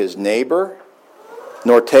evil to his neighbor,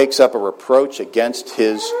 nor takes up a reproach against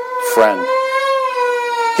his friend.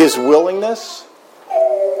 His willingness,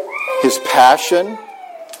 his passion,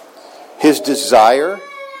 his desire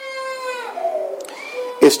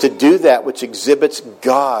is to do that which exhibits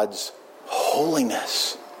God's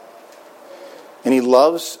holiness. And he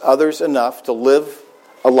loves others enough to live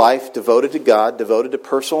a life devoted to God, devoted to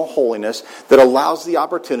personal holiness, that allows the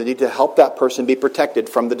opportunity to help that person be protected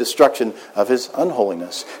from the destruction of his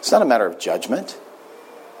unholiness. It's not a matter of judgment.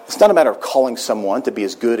 It's not a matter of calling someone to be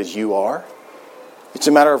as good as you are. It's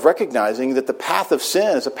a matter of recognizing that the path of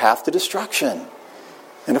sin is a path to destruction.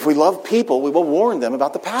 And if we love people, we will warn them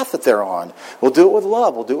about the path that they're on. We'll do it with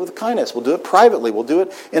love. We'll do it with kindness. We'll do it privately. We'll do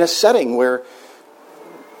it in a setting where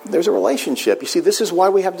there's a relationship. You see, this is why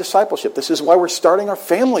we have discipleship. This is why we're starting our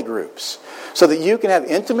family groups. So that you can have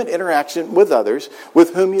intimate interaction with others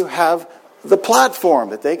with whom you have the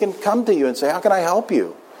platform, that they can come to you and say, how can I help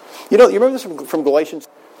you? You remember this from Galatians?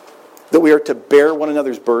 That we are to bear one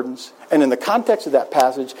another's burdens. And in the context of that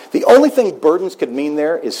passage, the only thing burdens could mean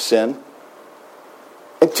there is sin.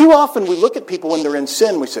 And too often we look at people when they're in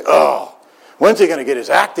sin, we say, when's he going to get his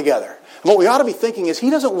act together? And what we ought to be thinking is he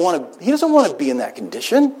doesn't want to be in that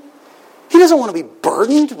condition. He doesn't want to be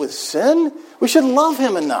burdened with sin. We should love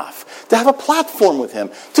him enough to have a platform with him,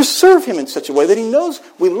 to serve him in such a way that he knows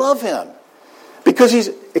we love him, because he's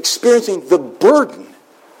experiencing the burden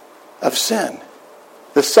of sin,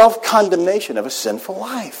 the self-condemnation of a sinful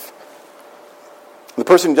life. The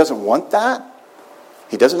person who doesn't want that,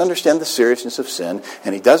 he doesn't understand the seriousness of sin,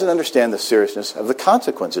 and he doesn't understand the seriousness of the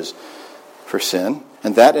consequences for sin,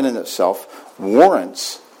 and that in and of itself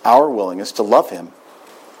warrants our willingness to love him.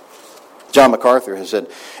 John MacArthur has said,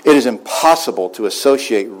 "It is impossible to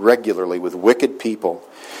associate regularly with wicked people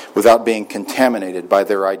without being contaminated by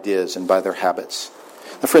their ideas and by their habits."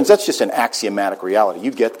 Now, friends, that's just an axiomatic reality.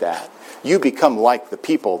 You get that. You become like the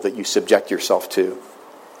people that you subject yourself to.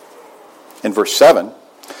 In verse 7,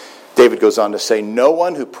 David goes on to say, "No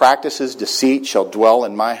one who practices deceit shall dwell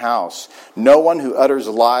in my house. No one who utters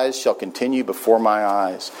lies shall continue before my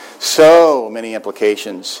eyes." So many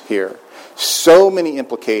implications here. So many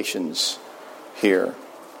implications here.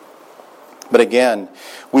 But again,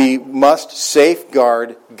 we must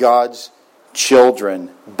safeguard God's children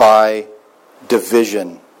by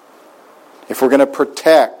division. If we're going to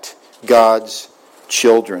protect God's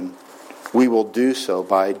children, we will do so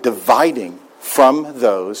by dividing from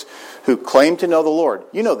those who claim to know the Lord.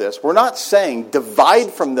 You know this. We're not saying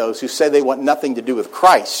divide from those who say they want nothing to do with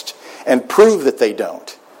Christ and prove that they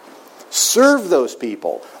don't. Serve those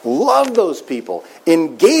people. Love those people.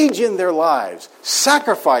 Engage in their lives.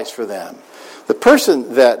 Sacrifice for them. The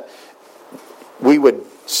person that we would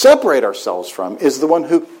separate ourselves from is the one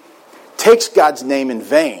who takes God's name in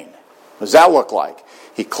vain. What does that look like?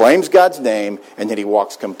 He claims God's name and then he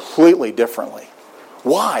walks completely differently.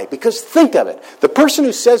 Why? Because think of it. The person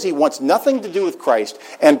who says he wants nothing to do with Christ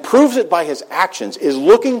and proves it by his actions is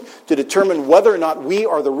looking to determine whether or not we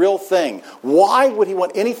are the real thing. Why would he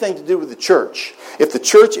want anything to do with the church if the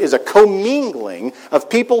church is a commingling of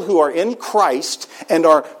people who are in Christ and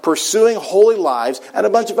are pursuing holy lives and a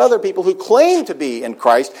bunch of other people who claim to be in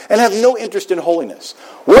Christ and have no interest in holiness?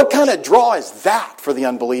 What kind of draw is that for the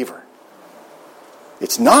unbeliever?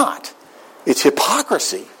 It's not. It's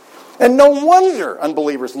hypocrisy. And no wonder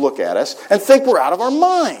unbelievers look at us and think we're out of our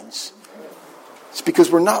minds. It's because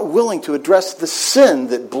we're not willing to address the sin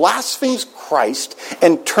that blasphemes Christ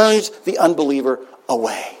and turns the unbeliever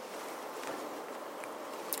away.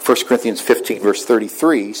 1 Corinthians 15 verse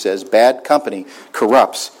 33 says, "Bad company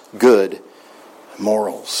corrupts good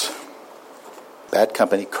morals." Bad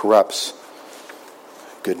company corrupts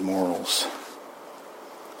good morals.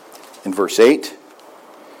 In verse 8,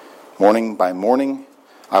 "Morning by morning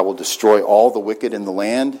I will destroy all the wicked in the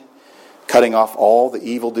land, cutting off all the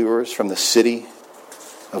evildoers from the city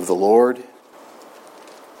of the Lord."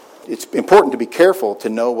 It's important to be careful to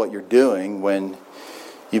know what you're doing when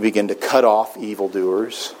you begin to cut off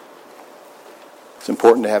evildoers. It's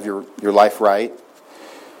important to have your life right.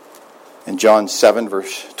 In John 7,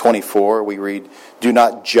 verse 24, we read, "Do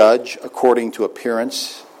not judge according to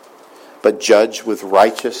appearance, but judge with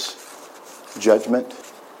righteous judgment."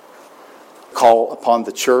 Call upon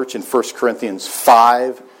the church in 1 Corinthians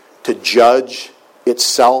 5 to judge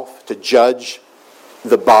itself, to judge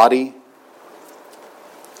the body,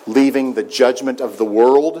 leaving the judgment of the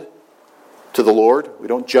world to the Lord. We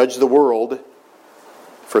don't judge the world.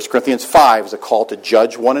 1 Corinthians 5 is a call to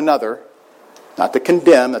judge one another, not to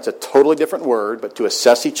condemn, that's a totally different word, but to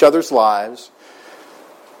assess each other's lives.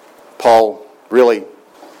 Paul really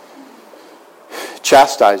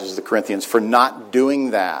chastises the Corinthians for not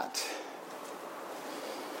doing that.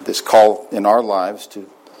 This call in our lives to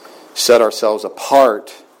set ourselves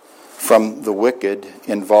apart from the wicked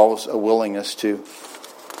involves a willingness to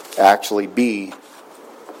actually be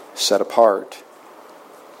set apart.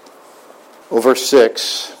 Well, verse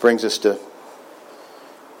 6 brings us to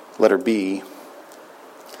letter B.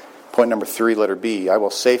 Point number 3, letter B. I will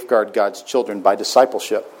safeguard God's children by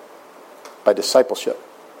discipleship. By discipleship.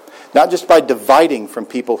 Not just by dividing from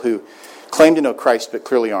people who claim to know Christ but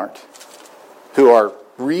clearly aren't. Who are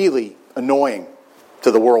really annoying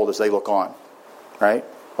to the world as they look on. Right?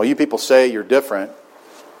 Well, you people say you're different.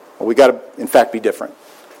 Well, we got to, in fact, be different.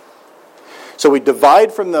 So we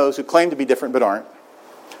divide from those who claim to be different but aren't.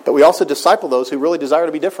 But we also disciple those who really desire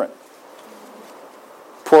to be different.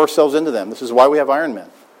 Pour ourselves into them. This is why we have Iron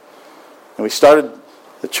Men. And we started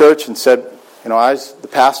the church and said, as the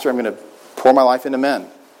pastor, I'm going to pour my life into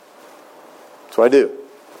men. That's what I do.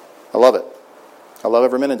 I love it. I love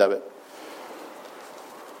every minute of it.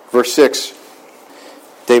 Verse 6,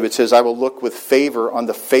 David says, I will look with favor on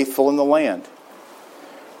the faithful in the land,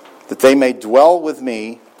 that they may dwell with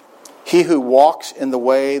me. He who walks in the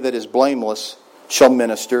way that is blameless shall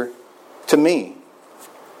minister to me.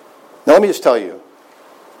 Now let me just tell you,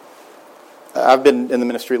 I've been in the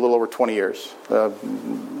ministry a little over 20 years, a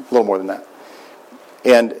little more than that.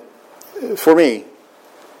 And for me,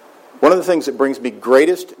 one of the things that brings me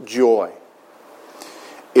greatest joy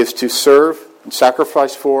is to serve and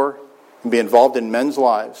sacrifice for and be involved in men's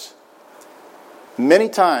lives many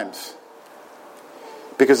times,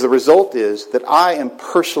 because the result is that I am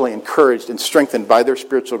personally encouraged and strengthened by their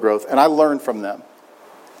spiritual growth, and I learn from them.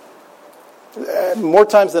 More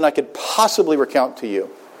times than I could possibly recount to you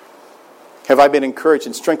have I been encouraged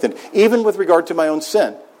and strengthened, even with regard to my own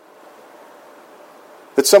sin.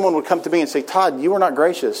 That someone would come to me and say, Todd, you were not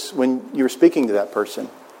gracious when you were speaking to that person.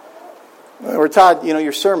 Or Todd,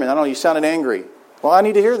 your sermon, I don't know, you sounded angry. Well, I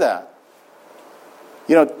need to hear that.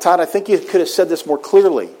 Todd, I think you could have said this more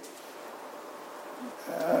clearly.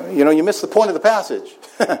 You missed the point of the passage.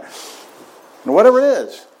 Whatever it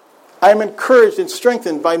is. I am encouraged and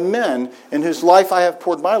strengthened by men in whose life I have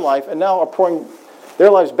poured my life and now are pouring their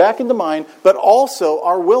lives back into mine, but also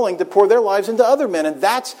are willing to pour their lives into other men. And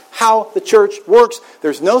that's how the church works.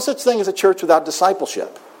 There's no such thing as a church without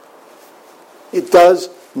discipleship. It does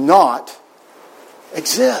not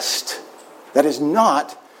exist. That is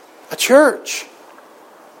not a church.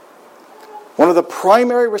 One of the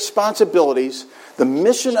primary responsibilities, the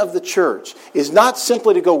mission of the church, is not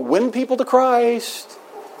simply to go win people to Christ.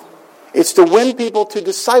 It's to win people to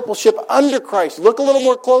discipleship under Christ. Look a little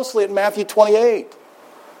more closely at Matthew 28.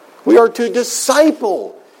 We are to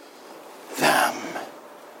disciple them.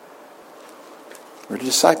 We're to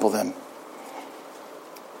disciple them.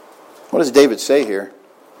 What does David say here?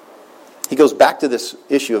 He goes back to this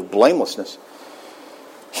issue of blamelessness.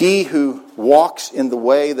 He who walks in the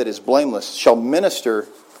way that is blameless shall minister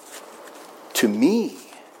to me.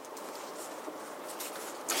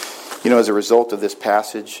 As a result of this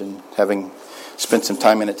passage and having spent some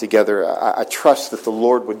time in it together, I trust that the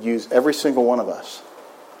Lord would use every single one of us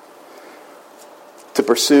to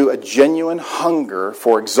pursue a genuine hunger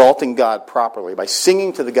for exalting God properly by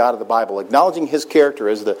singing to the God of the Bible, acknowledging His character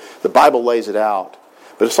as the Bible lays it out,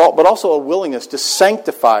 but also a willingness to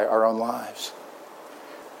sanctify our own lives.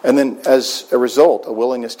 And then, as a result, a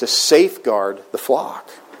willingness to safeguard the flock.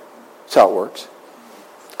 That's how it works.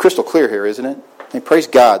 Crystal clear here, isn't it? And praise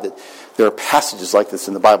God that there are passages like this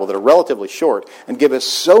in the Bible that are relatively short and give us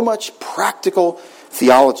so much practical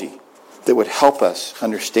theology that would help us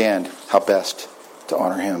understand how best to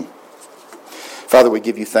honor Him. Father, we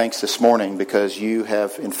give you thanks this morning because you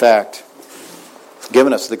have, in fact,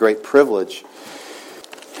 given us the great privilege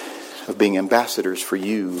of being ambassadors for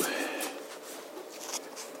you.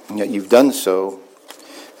 And yet you've done so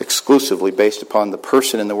exclusively based upon the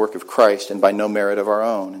person and the work of Christ and by no merit of our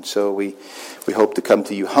own. And so we hope to come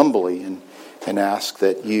to you humbly and ask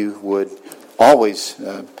that you would always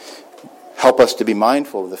help us to be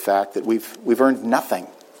mindful of the fact that we've earned nothing.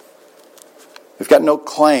 We've got no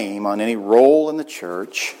claim on any role in the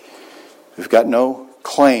church. We've got no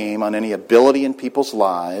claim on any ability in people's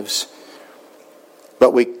lives.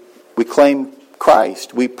 But we claim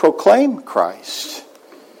Christ. We proclaim Christ.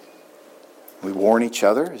 We warn each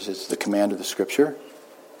other, as is the command of the Scripture,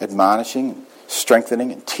 admonishing,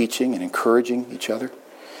 strengthening, and teaching, and encouraging each other.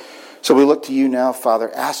 So we look to you now,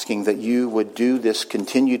 Father, asking that you would do this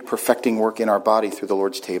continued perfecting work in our body through the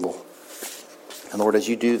Lord's table. And Lord, as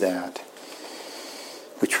you do that,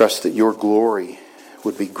 we trust that your glory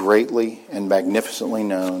would be greatly and magnificently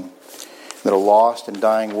known, that a lost and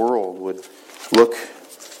dying world would look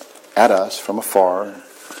at us from afar,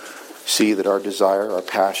 see that our desire, our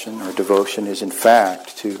passion, our devotion is in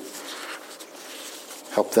fact to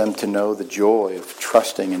help them to know the joy of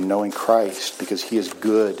trusting and knowing Christ, because He is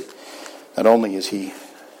good. Not only is He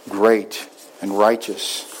great and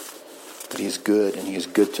righteous, but He is good, and He is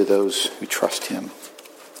good to those who trust Him.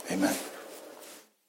 Amen.